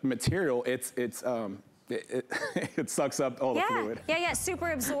material, it's it sucks up all the fluid. Yeah,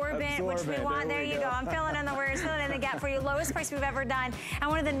 super absorbent, which we want. There you go. I'm filling in the words, filling in the gap for you. Lowest price we've ever done. And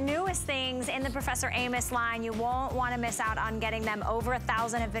one of the newest things in the Professor Amos line, you won't want to miss out on getting them. Over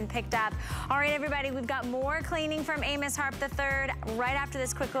 1,000 have been picked up. All right, everybody, we've got more cleaning from Amos Harp-III right after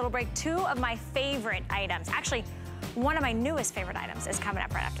this quick little break. Two of my favorite items, actually, one of my newest favorite items is coming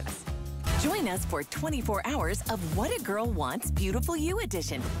up right after this. Join us for 24 hours of What a Girl Wants Beautiful You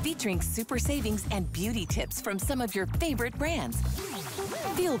Edition, featuring super savings and beauty tips from some of your favorite brands.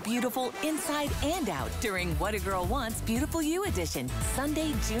 Feel beautiful inside and out during What a Girl Wants Beautiful You Edition,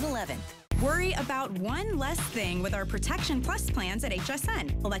 Sunday, June 11th. Worry about one less thing with our Protection Plus plans at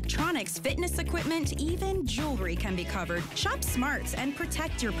HSN. Electronics, fitness equipment, even jewelry can be covered. Shop smart and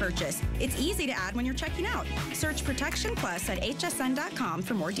protect your purchase. It's easy to add when you're checking out. Search Protection Plus at hsn.com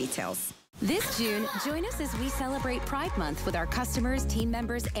for more details. This June, join us as we celebrate Pride Month with our customers, team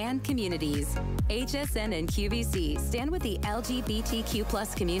members, and communities. HSN and QVC stand with the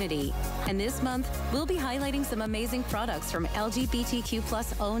LGBTQ+ community. And this month, we'll be highlighting some amazing products from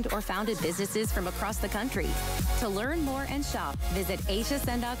LGBTQ+ owned or founded businesses from across the country. To learn more and shop, visit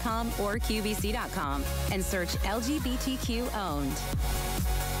hsn.com or qvc.com and search LGBTQ owned.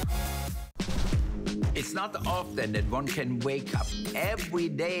 It's not often that one can wake up every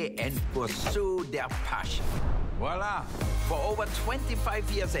day and pursue their passion. Voila! For over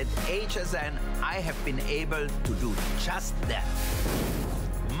 25 years at HSN, I have been able to do just that.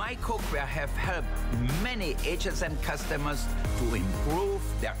 My cookware have helped many HSN customers to improve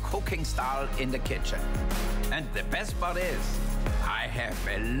their cooking style in the kitchen. And the best part is, I have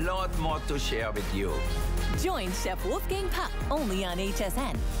a lot more to share with you. Join Chef Wolfgang Puck only on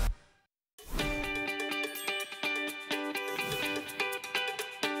HSN.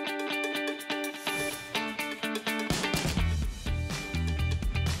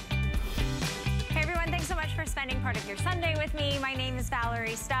 Part of your Sunday with me. My name is Valerie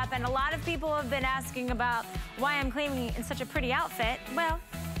Stupp, and a lot of people have been asking about why I'm cleaning in such a pretty outfit. Well,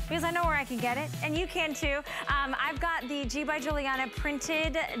 because I know where I can get it, and you can too. I've got the G by Juliana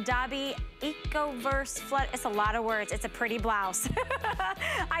printed Dobby Ecoverse flood. It's a lot of words. It's a pretty blouse.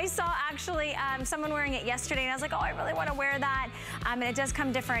 I saw actually someone wearing it yesterday, and I was like, oh, I really want to wear that. And it does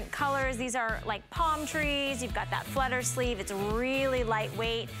come different colors. These are like palm trees. You've got that flutter sleeve. It's really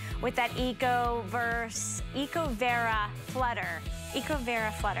lightweight with that Ecovera flutter.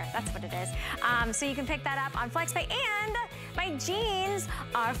 Ecovera flutter, that's what it is. So you can pick that up on FlexPay. And my jeans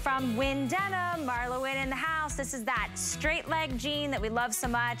are from Wynn Denim, Marla Wynn in the house. This is that straight leg jean that we love so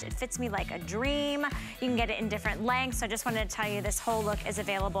much. It fits me like a dream. You can get it in different lengths. So I just wanted to tell you this whole look is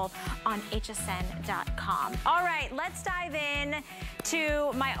available on hsn.com. All right, let's dive in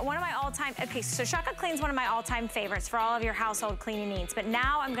to one of my all-time, okay, so Shaka Clean's one of my all-time favorites for all of your household cleaning needs. But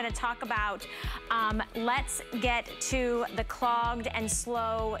now I'm gonna talk about, let's get to the clogged and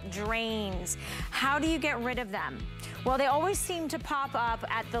slow drains. How do you get rid of them? Well, they always seem to pop up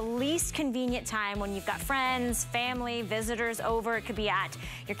at the least convenient time when you've got friends, family, visitors over. It could be at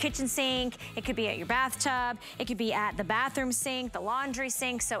your kitchen sink, it could be at your bathtub, it could be at the bathroom sink, the laundry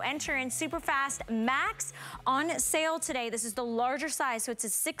sink. So enter in Superfast Max on sale today. This is the larger size, so it's a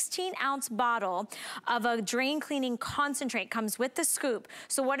 16-ounce bottle of a drain cleaning concentrate. Comes with the scoop.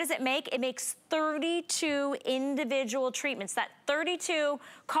 So what does it make? It makes 32 individual treatments. That 32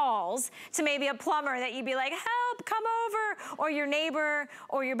 calls to maybe a plumber that you'd be like, help, come over, or your neighbor,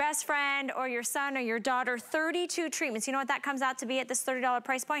 or your best friend, or your son, or your daughter. 32 treatments. You know what that comes out to be at this $30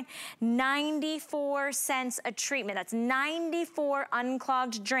 price point? 94 cents a treatment. That's 94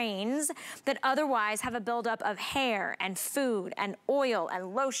 unclogged drains that otherwise have a buildup of hair and food and oil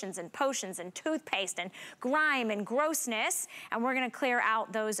and lotions and potions and toothpaste and grime and grossness. And we're gonna clear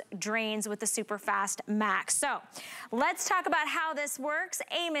out those drains with the Superfast Max. So let's talk about how this works.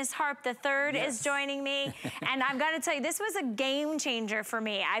 Amos Harp-III is joining me. And I've got to tell you, this was a game changer for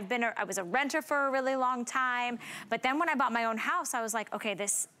me. I was a renter for a really long time, but then when I bought my own house, I was like, okay,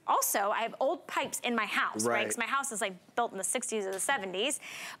 also, I have old pipes in my house, right? Because my house is like built in the 60s or the 70s.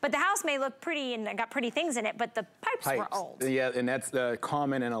 But the house may look pretty and got pretty things in it, but the pipes were old. Yeah, and that's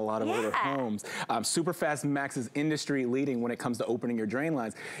common in a lot of older homes. Superfast Max is industry leading when it comes to opening your drain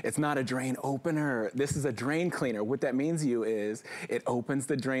lines. It's not a drain opener. This is a drain cleaner. What that means to you is it opens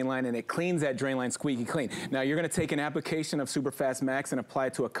the drain line and it cleans that drain line squeaky clean. Now, you're gonna take an application of Superfast Max and apply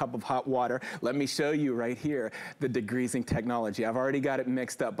it to a cup of hot water. Let me show you right here the degreasing technology. I've already got it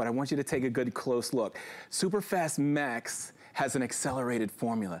mixed up, but I want you to take a good close look. Superfast Max has an accelerated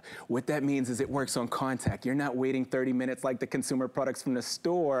formula. What that means is it works on contact. You're not waiting 30 minutes like the consumer products from the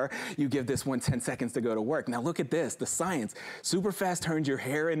store. You give this one 10 seconds to go to work. Now look at this, the science. Super fast turns your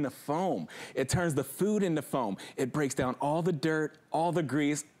hair into foam. It turns the food into foam. It breaks down all the dirt, all the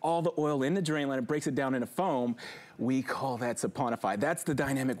grease, all the oil in the drain line. It breaks it down into foam. We call that saponify. That's the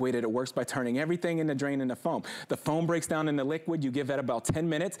dynamic way that it works, by turning everything in the drain into foam. The foam breaks down into liquid. You give that about 10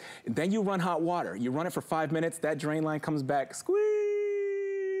 minutes. Then you run hot water. You run it for 5 minutes. That drain line comes back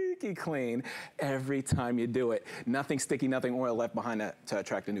squeaky clean every time you do it. Nothing sticky, nothing oil left behind to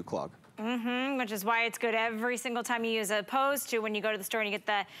attract a new clog. Which is why it's good every single time you use, as opposed to when you go to the store and you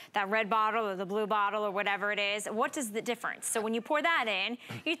get that red bottle or the blue bottle or whatever it is. What is the difference? So when you pour that in,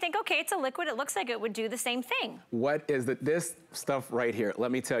 you think, okay, it's a liquid. It looks like it would do the same thing. What is this stuff right here? Let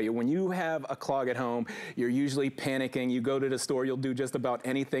me tell you, when you have a clog at home, you're usually panicking. You go to the store, you'll do just about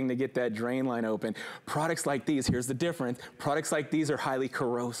anything to get that drain line open. Products like these, here's the difference. Products like these are highly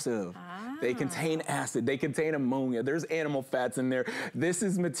corrosive. They contain acid, they contain ammonia, there's animal fats in there. This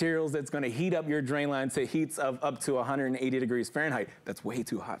is materials that's gonna heat up your drain line to heats of up to 180 degrees Fahrenheit. That's way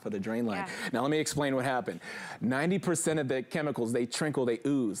too hot for the drain line. Yeah. Now let me explain what happened. 90% of the chemicals, they trickle, they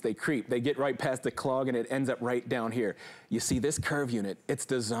ooze, they creep, they get right past the clog and it ends up right down here. You see this curve unit, it's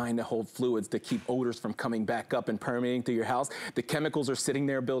designed to hold fluids to keep odors from coming back up and permeating through your house. The chemicals are sitting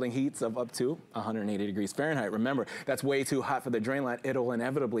there building heats of up to 180 degrees Fahrenheit. Remember, that's way too hot for the drain line. It'll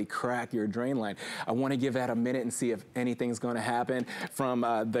inevitably crack your drain line. I want to give that a minute and see if anything's going to happen from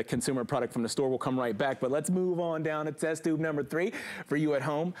the consumer product from the store. We'll come right back, but let's move on down to test tube number 3 for you at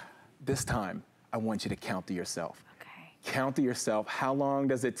home. This time, I want you to count to yourself. Count to yourself, how long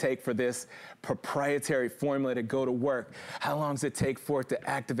does it take for this proprietary formula to go to work? How long does it take for it to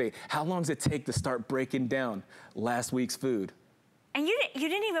activate? How long does it take to start breaking down last week's food? And you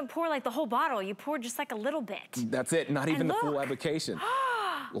didn't even pour like the whole bottle. You poured just like a little bit. That's it, not even the full application.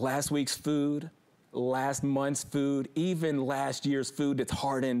 Last week's food, last month's food, even last year's food that's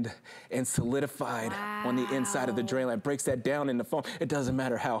hardened and solidified on the inside of the drain line. Breaks that down into foam. It doesn't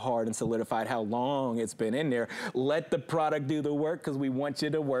matter how hard and solidified, how long it's been in there. Let the product do the work, because we want you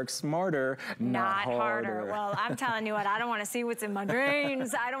to work smarter, not harder. Well, I'm telling you what, I don't want to see what's in my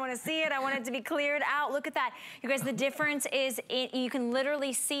drains. I don't want to see it. I want it to be cleared out. Look at that. You guys, the difference is you can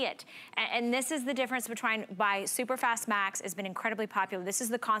literally see it. And this is the difference between why Superfast Max has been incredibly popular. This is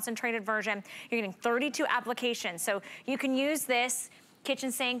the concentrated version. You're getting 32 applications. So you can use this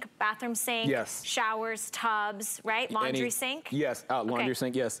kitchen sink, bathroom sink, yes, showers, tubs, right? Laundry sink? Yes, laundry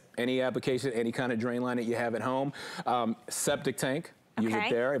sink, yes. Any application, any kind of drain line that you have at home. Septic tank. Use it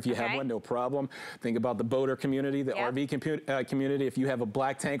there. If you have one, no problem. Think about the boater community, the RV community. If you have a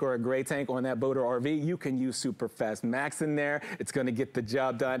black tank or a gray tank on that boat or RV, you can use Superfast Max in there. It's going to get the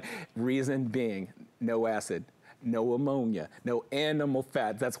job done. Reason being, no acid, no ammonia, no animal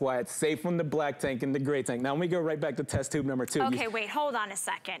fats. That's why it's safe from the black tank and the gray tank. Now, let me go right back to test tube number 2. Okay, wait, hold on a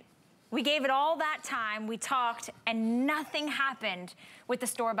second. We gave it all that time, we talked, and nothing happened with the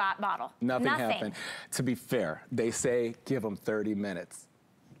store-bought bottle. Nothing happened. To be fair, they say give them 30 minutes.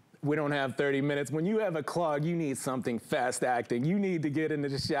 We don't have 30 minutes. When you have a clog, you need something fast acting. You need to get into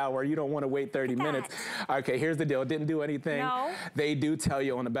the shower. You don't want to wait 30 minutes. Okay, here's the deal. It didn't do anything. No. They do tell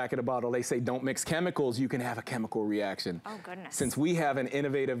you on the back of the bottle, they say don't mix chemicals. You can have a chemical reaction. Oh, goodness. Since we have an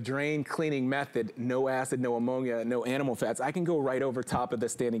innovative drain cleaning method, no acid, no ammonia, no animal fats, I can go right over top of the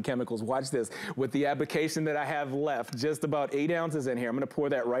standing chemicals. Watch this. With the application that I have left, just about 8 ounces in here, I'm going to pour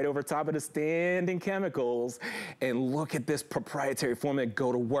that right over top of the standing chemicals, and look at this proprietary formula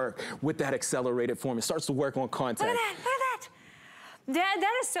go to work. With that accelerated form, it starts to work on contact. Look at that, look at that.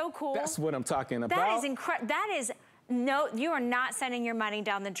 That is so cool. That's what I'm talking about. That is incredible. That is, no, you are not sending your money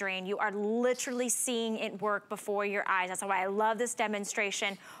down the drain. You are literally seeing it work before your eyes. That's why I love this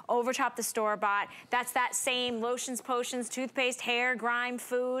demonstration. Over top the store-bought. That's that same lotions, potions, toothpaste, hair, grime,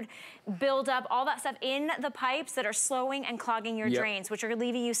 food, build up, all that stuff in the pipes that are slowing and clogging your drains, which are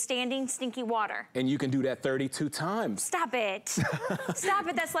leaving you standing, stinky water. And you can do that 32 times. Stop it. Stop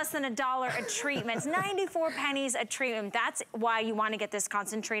it. That's less than $1 a treatment. It's 94 pennies a treatment. That's why you want to get this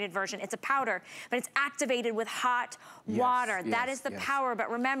concentrated version. It's a powder, but it's activated with hot water. That is the power. But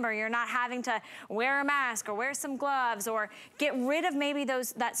remember, you're not having to wear a mask or wear some gloves or get rid of maybe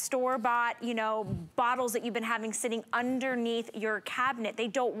that store-bought, you know, bottles that you've been having sitting underneath your cabinet. They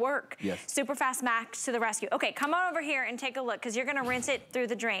don't work. Superfast Max to the rescue. Okay, come on over here and take a look, because you're gonna rinse it through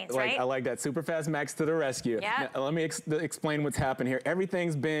the drains, right? I like that. Superfast Max to the rescue. Now, let me explain what's happened here.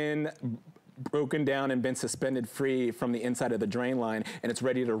 Everything's been broken down and been suspended free from the inside of the drain line, and it's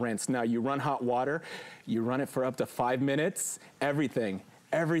ready to rinse. Now, you run hot water, you run it for up to 5 minutes, everything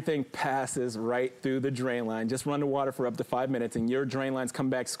Everything passes right through the drain line. Just run the water for up to 5 minutes and your drain lines come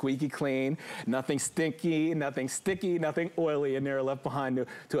back squeaky clean. Nothing stinky, nothing sticky, nothing oily in there left behind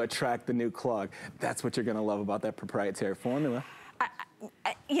to attract the new clog. That's what you're gonna love about that proprietary formula.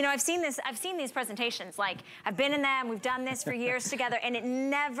 You know, I've seen these presentations, like I've been in them, we've done this for years together, and it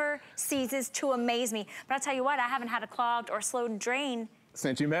never ceases to amaze me. But I'll tell you what, I haven't had a clogged or slowed drain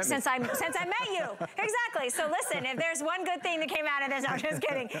since you met me. Since I met you. Exactly. So listen, if there's one good thing that came out of this, I'm just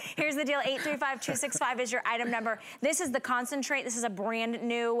kidding. Here's the deal. 835-265 is your item number. This is the concentrate. This is a brand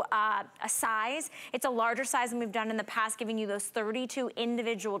new size. It's a larger size than we've done in the past, giving you those 32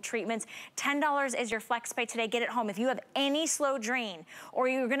 individual treatments. $10 is your flex pay today. Get it home. If you have any slow drain or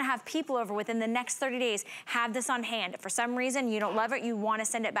you're going to have people over within the next 30 days, have this on hand. If for some reason you don't love it, you want to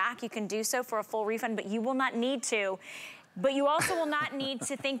send it back, you can do so for a full refund, but you will not need to. But you also will not need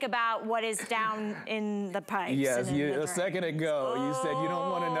to think about what is down in the pipes. Yes, a second ago, you said you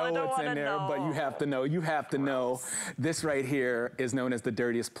don't want to know what's in there, but you have to know. You have to know. This right here is known as the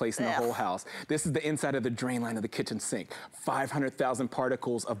dirtiest place in the whole house. This is the inside of the drain line of the kitchen sink. 500,000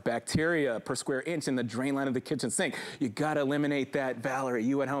 particles of bacteria per square inch in the drain line of the kitchen sink. You got to eliminate that, Valerie,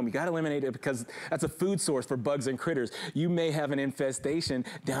 you at home. You got to eliminate it because that's a food source for bugs and critters. You may have an infestation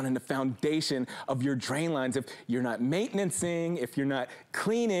down in the foundation of your drain lines if you're not maintaining, if you're not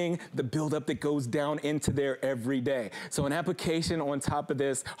cleaning the buildup that goes down into there every day. So an application on top of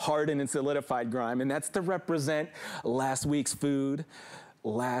this hardened and solidified grime, and that's to represent last week's food,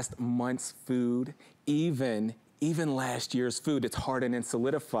 last month's food, even last year's food. It's hardened and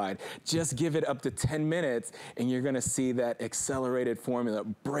solidified. Just give it up to 10 minutes and you're gonna see that accelerated formula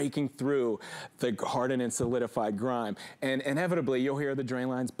breaking through the hardened and solidified grime. And inevitably, you'll hear the drain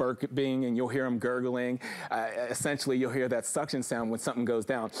lines burping and you'll hear them gurgling. Essentially, you'll hear that suction sound when something goes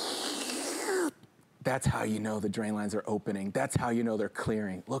down. That's how you know the drain lines are opening. That's how you know they're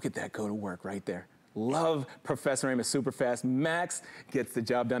clearing. Look at that go to work right there. Love Professor Amos Superfast Max. Gets the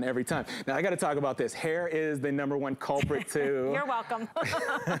job done every time. Now, I got to talk about this. Hair is the #1 culprit too. You're welcome.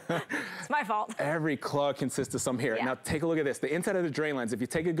 It's my fault. Every clog consists of some hair. Yeah. Now, take a look at this. The inside of the drain lines, if you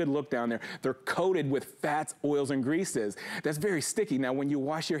take a good look down there, they're coated with fats, oils, and greases. That's very sticky. Now, when you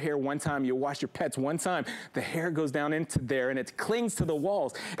wash your hair one time, you wash your pets one time, the hair goes down into there and it clings to the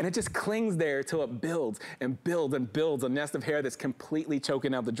walls. And it just clings there till it builds and builds and builds a nest of hair that's completely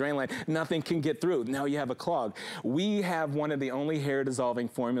choking out the drain line. Nothing can get through. Now you have a clog. We have one of the only hair dissolving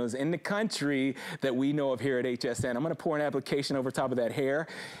formulas in the country that we know of here at HSN. I'm gonna pour an application over top of that hair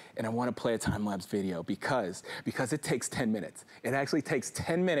and I wanna play a time-lapse video because it takes 10 minutes. It actually takes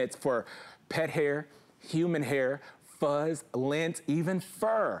 10 minutes for pet hair, human hair, fuzz, lint, even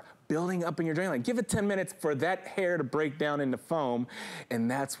fur building up in your drain line. Give it 10 minutes for that hair to break down into foam, and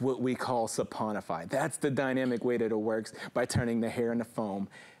that's what we call saponify. That's the dynamic way that it works by turning the hair into foam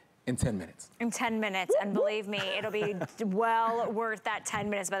in 10 minutes. In 10 minutes, and believe me, it'll be well worth that 10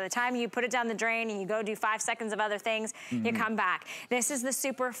 minutes. By the time you put it down the drain and you go do 5 seconds of other things, you come back. This is the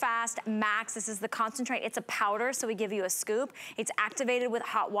Super Fast Max. This is the concentrate. It's a powder, so we give you a scoop. It's activated with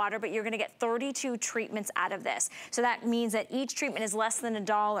hot water, but you're gonna get 32 treatments out of this. So that means that each treatment is less than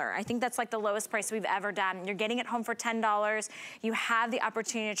 $1. I think that's like the lowest price we've ever done. You're getting it home for $10. You have the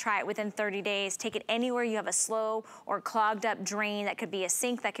opportunity to try it within 30 days. Take it anywhere you have a slow or clogged up drain. That could be a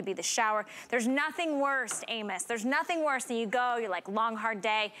sink, that could be the shower. There's nothing worse, Amos. There's nothing worse than you go, you're like, long, hard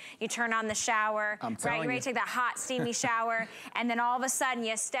day, you turn on the shower, right? You're ready to take that hot, steamy shower, and then all of a sudden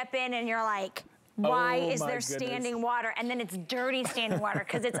you step in and you're like, why is there standing water? And then it's dirty standing water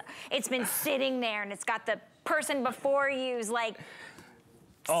because it's been sitting there and it's got the person before you's like,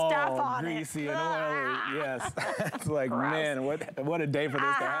 stuff on greasy and oily, yes. It's like, gross. Man, what a day for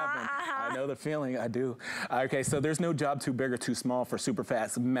this to happen. I know the feeling, I do. Okay, so there's no job too big or too small for Super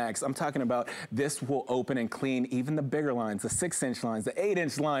Fast Max. I'm talking about this will open and clean even the bigger lines, the 6-inch lines, the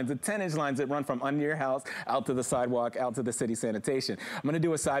 8-inch lines, the 10-inch lines that run from under your house out to the sidewalk, out to the city sanitation. I'm gonna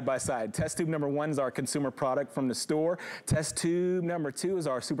do a side-by-side. Test tube #1 is our consumer product from the store. Test tube #2 is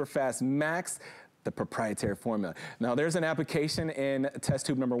our Super Fast Max, the proprietary formula. Now there's an application in test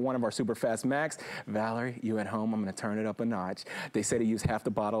tube #1 of our Super Fast Max. Valerie, you at home, I'm gonna turn it up a notch. They say to use half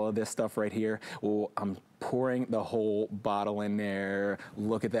the bottle of this stuff right here. Well, I'm pouring the whole bottle in there.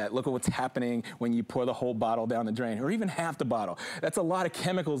 Look at that. Look at what's happening when you pour the whole bottle down the drain, or even half the bottle. That's a lot of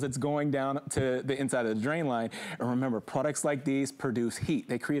chemicals that's going down to the inside of the drain line. And remember, products like these produce heat.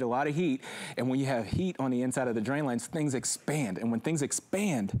 They create a lot of heat. And when you have heat on the inside of the drain lines, things expand. And when things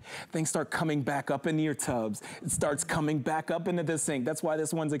expand, things start coming back up into your tubs. It starts coming back up into the sink. That's why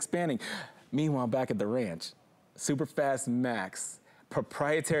this one's expanding. Meanwhile, back at the ranch, Super Fast Max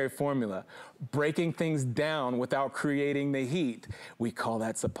proprietary formula, breaking things down without creating the heat. We call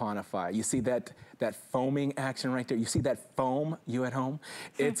that saponify. You see that foaming action right there? You see that foam, you at home?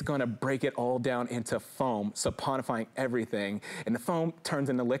 It's gonna break it all down into foam, saponifying everything. And the foam turns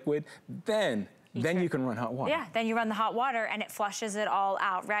into liquid, then you can run hot water. Yeah, then you run the hot water and it flushes it all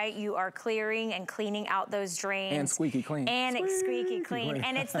out, right? You are clearing and cleaning out those drains. And squeaky clean. And it's squeaky clean.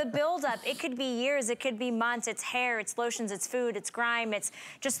 And it's the buildup. It could be years, it could be months. It's hair, it's lotions, it's food, it's grime. It's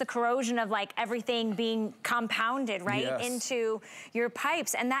just the corrosion of like everything being compounded, right? Yes. Into your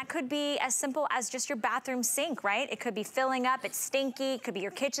pipes. And that could be as simple as just your bathroom sink, right? It could be filling up, it's stinky. It could be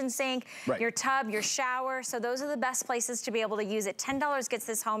your kitchen sink, your tub, your shower. So those are the best places to be able to use it. $10 gets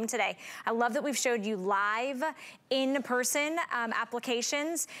this home today. I love that we've showed you live in-person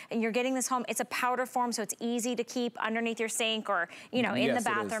applications, and you're getting this home. It's a powder form, so it's easy to keep underneath your sink or, you know, in the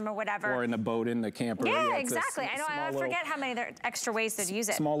bathroom or whatever. Or in the boat, in the camper. Yeah, exactly. I know, I forget how many extra ways to use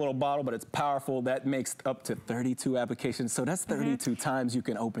it. Small little bottle, but it's powerful. That makes up to 32 applications. So that's 32 times you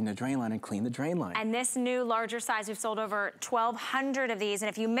can open the drain line and clean the drain line. And this new larger size, we've sold over 1,200 of these. And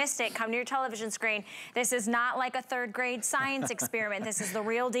if you missed it, come to your television screen. This is not like a third grade science experiment. This is the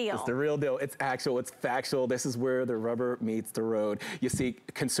real deal. It's the real deal. It's actual, it's factual. This is where the rubber meets the road. You see,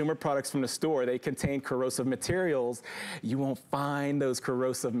 consumer products from the store, they contain corrosive materials. You won't find those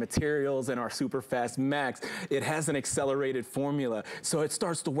corrosive materials in our Super Fast Max. It has an accelerated formula, so it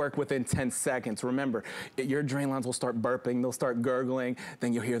starts to work within 10 seconds. Remember, your drain lines will start burping, they'll start gurgling,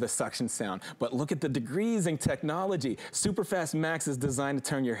 then you'll hear the suction sound. But look at the degreasing technology. Super Fast Max is designed to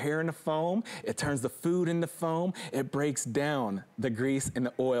turn your hair into foam. It turns the food into foam. It breaks down the grease and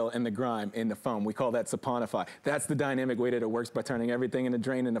the oil and the grime into foam. We call that saponify. That's the dynamic way that it works, by turning everything in the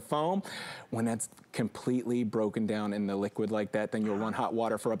drain into foam. When that's completely broken down in the liquid like that, then you'll run hot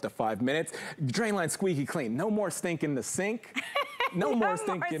water for up to 5 minutes. Drain line squeaky clean. No more stink in the sink. No more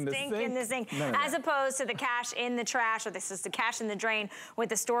stink in the sink. As opposed to the cash in the trash, or this is the cash in the drain with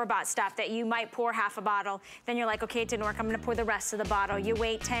the store-bought stuff that you might pour half a bottle. Then you're like, okay, it didn't work. I'm gonna pour the rest of the bottle. You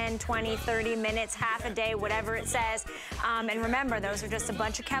wait 10, 20, 30 minutes, half a day, whatever it says. And remember, those are just a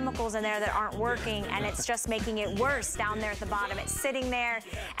bunch of chemicals in there that aren't working, and it's just making it worse down there at the bottom. It's sitting there,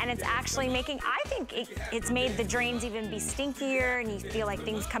 and it's actually making, I think it's made the drains even be stinkier, and you feel like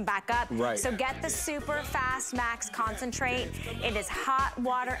things come back up. Right. So get the Super Fast Max Concentrate. It is hot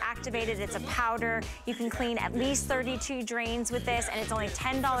water activated. It's a powder. You can clean at least 32 drains with this, and it's only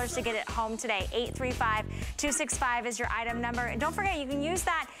 $10 to get it home today. 835-265 is your item number. And don't forget, you can use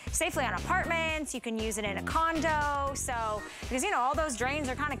that safely on apartments. You can use it in a condo. So, because, you know, all those drains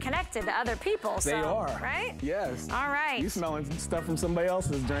are kind of connected to other people. They are. Right? Yes. All right. You smelling stuff from somebody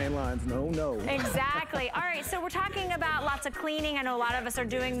else's drain lines. No, no. Exactly. All right, so we're talking about lots of cleaning. I know a lot of us are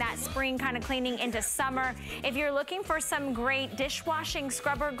doing that spring kind of cleaning into summer. If you're looking for some great dishwashing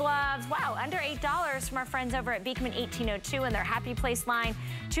scrubber gloves, wow, under $8 from our friends over at Beekman 1802 and their Happy Place line,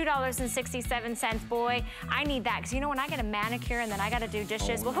 $2.67. Boy, I need that, because you know when I get a manicure and then I got to do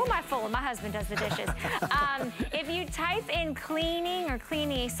dishes, well, who am I fooling? My husband does the dishes. If you type in cleaning or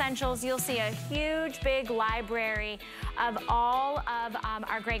cleaning essentials, you'll see a huge, big library of all of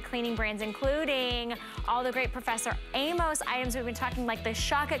our great cleaning brands, including all the great Professor Amos items. We've been talking like the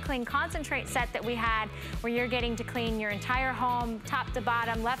Shock It Clean Concentrate set that we had, where you're getting to clean your entire home, top to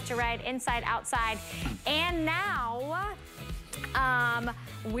bottom, left to right, inside, outside. And now,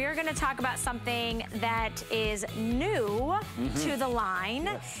 we're gonna talk about something that is new to the line,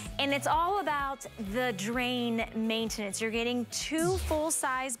 and it's all about the drain maintenance. You're getting 2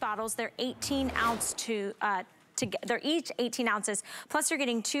 full-size bottles. They're 18-ounce they're each 18 ounces, plus you're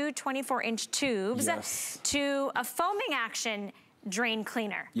getting 2 24-inch tubes to a foaming action drain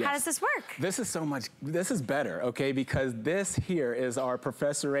cleaner. Yes. How does this work? This is better, okay? Because this here is our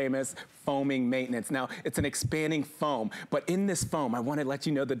Professor Amos foaming maintenance. Now, it's an expanding foam, but in this foam, I want to let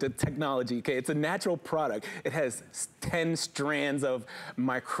you know that the technology, okay, it's a natural product. It has 10 strands of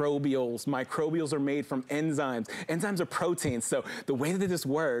microbials. Microbials are made from enzymes. Enzymes are proteins, so the way that this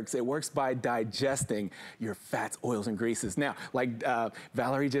works, it works by digesting your fats, oils, and greases. Now, like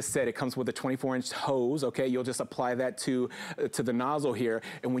Valerie just said, it comes with a 24-inch hose, okay? You'll just apply that to the nozzle here,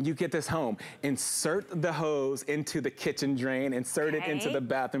 and when you get this home, insert the hose into the kitchen drain, insert it into the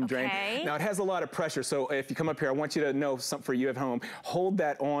bathroom drain. Now it has a lot of pressure, so if you come up here, I want you to know something for you at home. Hold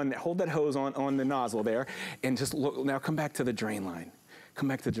that hose on the nozzle there, and just look. Now come back to the drain line. Come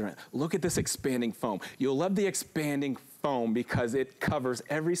back to the drain. Look at this expanding foam. You'll love the expanding foam because it covers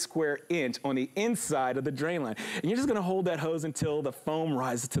every square inch on the inside of the drain line. And you're just gonna hold that hose until the foam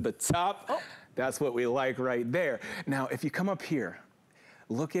rises to the top. That's what we like right there. Now, if you come up here,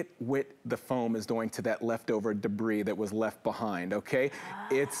 look at what the foam is doing to that leftover debris that was left behind, okay?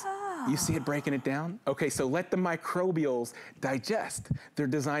 You see it breaking it down? Okay, so let the microbials digest. They're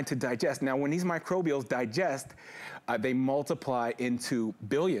designed to digest. Now, when these microbials digest, they multiply into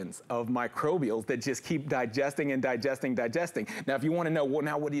billions of microbials that just keep digesting and digesting. Now, if you want to know, well,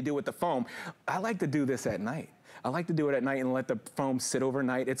 now what do you do with the foam? I like to do this at night. I like to do it at night and let the foam sit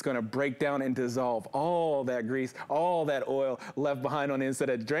overnight. It's gonna break down and dissolve all that grease, all that oil left behind on the inside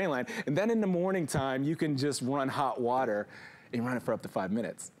of the drain line. And then in the morning time, you can just run hot water and run it for up to 5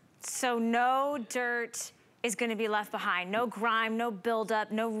 minutes. So no dirt is gonna be left behind. No grime, no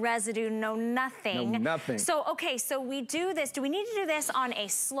buildup, no residue, no nothing. No nothing. So, okay, so we do this. Do we need to do this on a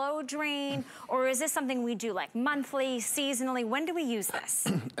slow drain, or is this something we do like monthly, seasonally? When do we use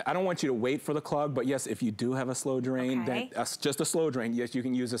this? I don't want you to wait for the clog, but yes, if you do have a slow drain, then just a slow drain, yes, you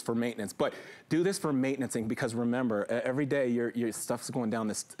can use this for maintenance. But do this for maintenancing, because remember, every day your stuff's going down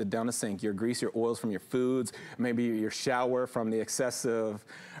the sink. Your grease, your oils from your foods, maybe your shower from the excessive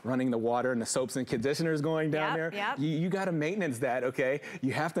running the water and the soaps and conditioners going down there. You got to maintenance that, okay?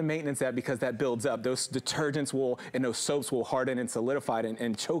 You have to maintenance that because that builds up. Those detergents and those soaps will harden and solidify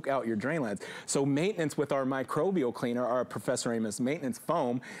and choke out your drain lines. So maintenance with our microbial cleaner, our Professor Amos maintenance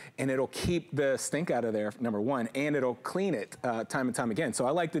foam, and it'll keep the stink out of there, number one, and it'll clean it time and time again. So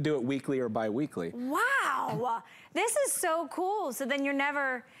I like to do it weekly or bi-weekly. Wow, this is so cool. So then you're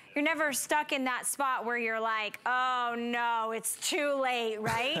never stuck in that spot where you're like, oh no, it's too late,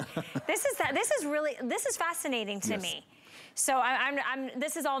 right? This is fascinating to me. So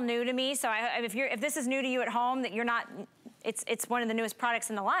this is all new to me. So if this is new to you at home, that you're not, it's one of the newest products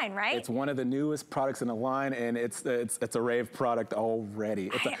in the line, right? It's one of the newest products in the line, and it's a rave product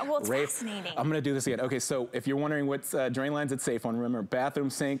already. It's fascinating. I'm gonna do this again. Okay, so if you're wondering what drain lines it's safe on, remember bathroom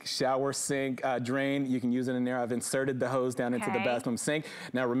sink, shower sink, drain, you can use it in there. I've inserted the hose down into the bathroom sink.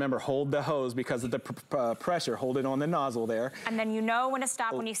 Now remember, hold the hose because of the pressure, hold it on the nozzle there. And then you know when to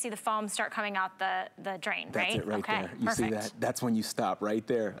stop when you see the foam start coming out the drain, right? That's it right there. You see that? That's when you stop right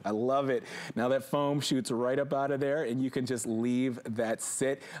there. I love it. Now that foam shoots right up out of there, and you can just leave that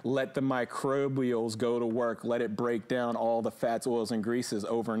sit. Let the microbials go to work. Let it break down all the fats, oils, and greases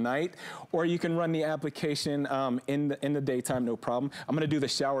overnight. Or you can run the application in the daytime, no problem. I'm gonna do the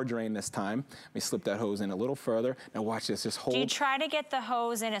shower drain this time. Let me slip that hose in a little further. Now watch this, just hold. Do you try to get the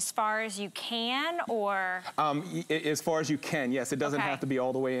hose in as far as you can, or? As far as you can, yes. It doesn't have to be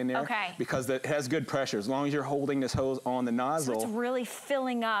all the way in there because it has good pressure. As long as you're holding this hose on the nozzle. So it's really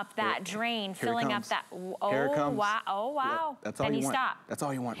filling up that drain, filling up that, Here it comes. Wow, oh wow. Yep. That's all and you want. Stop. That's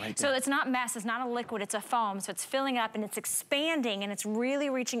all you want right there. So it's not mess, it's not a liquid, it's a foam. So it's filling up and it's expanding and it's really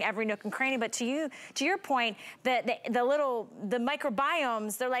reaching every nook and cranny. But to your point, the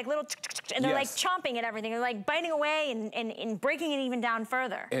microbiomes, they're like little, and they're like chomping at everything. They're like biting away and breaking it even down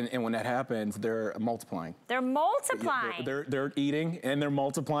further. And when that happens, they're multiplying. They're multiplying. They're eating and they're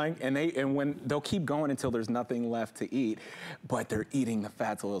multiplying, and when they'll keep going until there's nothing left to eat, but they're eating the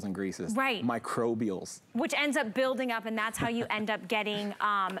fats, oils, and greases. Right. Microbials. Which ends up building up, and that's how you end up getting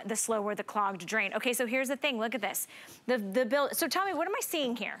the slower, the clogged drain. Okay, so here's the thing, look at this. So tell me, what am I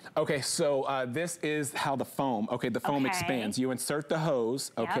seeing here? Okay, so this is how the foam expands. You insert the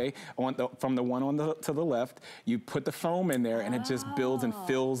hose, from the one to the left, you put the foam in there, and it just builds and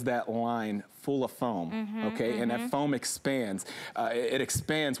fills that line full of foam, and that foam expands. It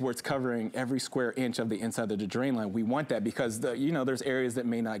expands where it's covering every square inch of the inside of the drain line. We want that because there's areas that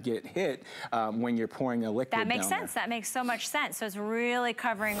may not get hit when you're pouring a liquid. That makes sense. That makes so much sense. So it's really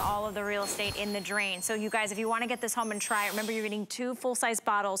covering all of the real estate in the drain. So you guys, if you want to get this home and try it, remember you're getting 2 full-size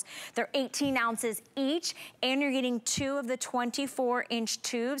bottles. They're 18 ounces each, and you're getting 2 of the 24-inch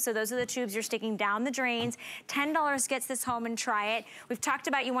tubes. So those are the tubes you're sticking down the drains. $10 gets this home and try it. We've talked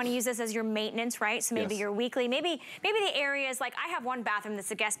about you want to use this as your maintenance, right? So maybe your weekly, maybe the areas, like I have one bathroom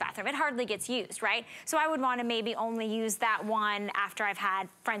that's a guest bathroom. It hardly gets used, right? So I would want to maybe only use that one after I've had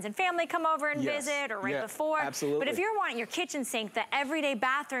friends and family come over and visit, or right before. Absolutely. But if you're wanting your kitchen sink, the everyday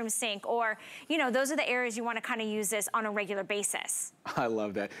bathroom sink, or those are the areas you want to kind of use this on a regular basis. I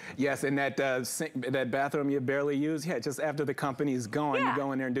love that. Yes, and that that bathroom you barely use, just after the company's gone, you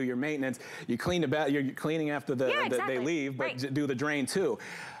go in there and do your maintenance. You clean the bath. You're cleaning after they leave, but do the drain too.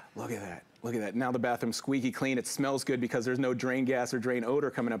 Look at that. Look at that. Now the bathroom's squeaky clean. It smells good because there's no drain gas or drain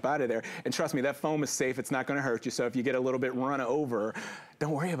odor coming up out of there. And trust me, that foam is safe. It's not going to hurt you. So if you get a little bit run over,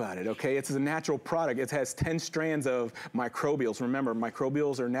 don't worry about it, okay? It's a natural product. It has 10 strands of microbials. Remember,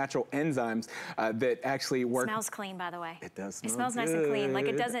 microbials are natural enzymes that actually work. It smells clean, by the way. It does smell It smells nice and clean. Like,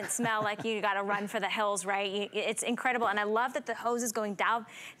 it doesn't smell like you got to run for the hills, right? It's incredible. And I love that the hose is going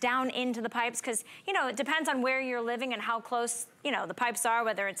down into the pipes because, it depends on where you're living and how close you know, the pipes are,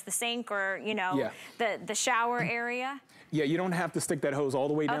 whether it's the sink or, you know, the shower area? Yeah, you don't have to stick that hose all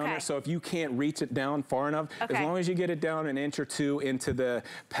the way down there. So if you can't reach it down far enough, as long as you get it down an inch or two into the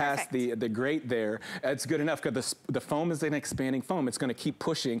past the grate there, it's good enough, because the foam is an expanding foam. It's going to keep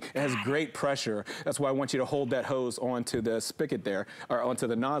pushing. It has great pressure. That's why I want you to hold that hose onto the spigot there, or onto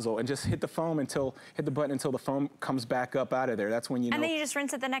the nozzle, and just hit the button until the foam comes back up out of there. That's when you know. And then you just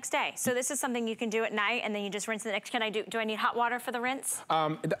rinse it the next day. So this is something you can do at night, and then you just rinse it the next. Do I need hot water for the rinse?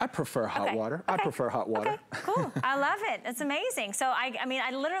 I prefer hot water. I prefer hot water. Okay, cool. I love it. It's amazing. So I mean,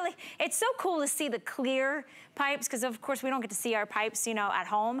 I literally, it's so cool to see the clear pipes, because of course we don't get to see our pipes, you know, at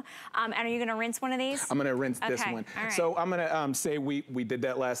home. And are you gonna rinse one of these? I'm gonna rinse this one. Right. So I'm gonna say we did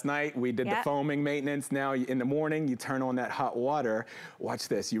that last night. We did the foaming maintenance. Now in the morning, you turn on that hot water. Watch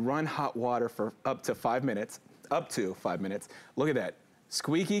this. You run hot water for up to 5 minutes. Look at that.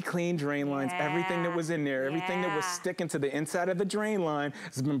 Squeaky clean drain lines, everything that was in there, everything that was sticking to the inside of the drain line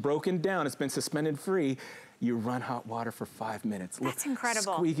has been broken down, it's been suspended free. You run hot water for 5 minutes. That's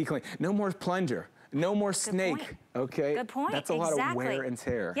incredible. Squeaky clean. No more plunger. No more snake, okay? Good point. That's a lot of wear and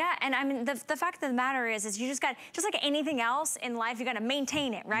tear. Yeah, and I mean, the fact of the matter is you just got, just like anything else in life, you got to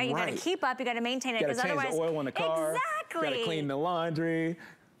maintain it, right? You got to keep up, you got to maintain it, because otherwise. Change the oil in the car. Exactly. Got to clean the laundry.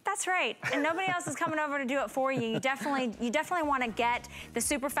 That's right, and nobody else is coming over to do it for you. You definitely want to get the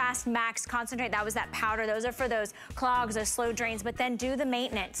Super Fast Max Concentrate. That was that powder. Those are for those clogs, those slow drains. But then do the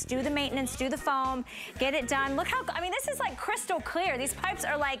maintenance. Do the foam. Get it done. Look how, I mean, this is like crystal clear. These pipes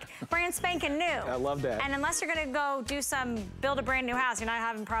are like brand spanking new. I love that. And unless you're gonna go build a brand new house, you're not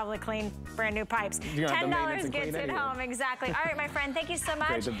having probably clean brand new pipes. $10 gets it home. Exactly. All right, my friend, thank you so much.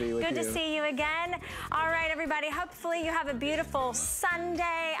 Great to be with you. Good to see you again. All right, everybody. Hopefully you have a beautiful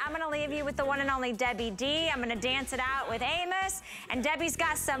Sunday. I'm gonna leave you with the one and only Debbie D. I'm gonna dance it out with Amos, and Debbie's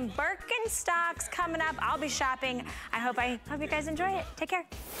got some Birkenstocks coming up. I'll be shopping. I hope you guys enjoy it. Take care.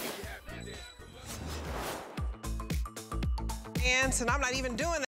 And I'm not even doing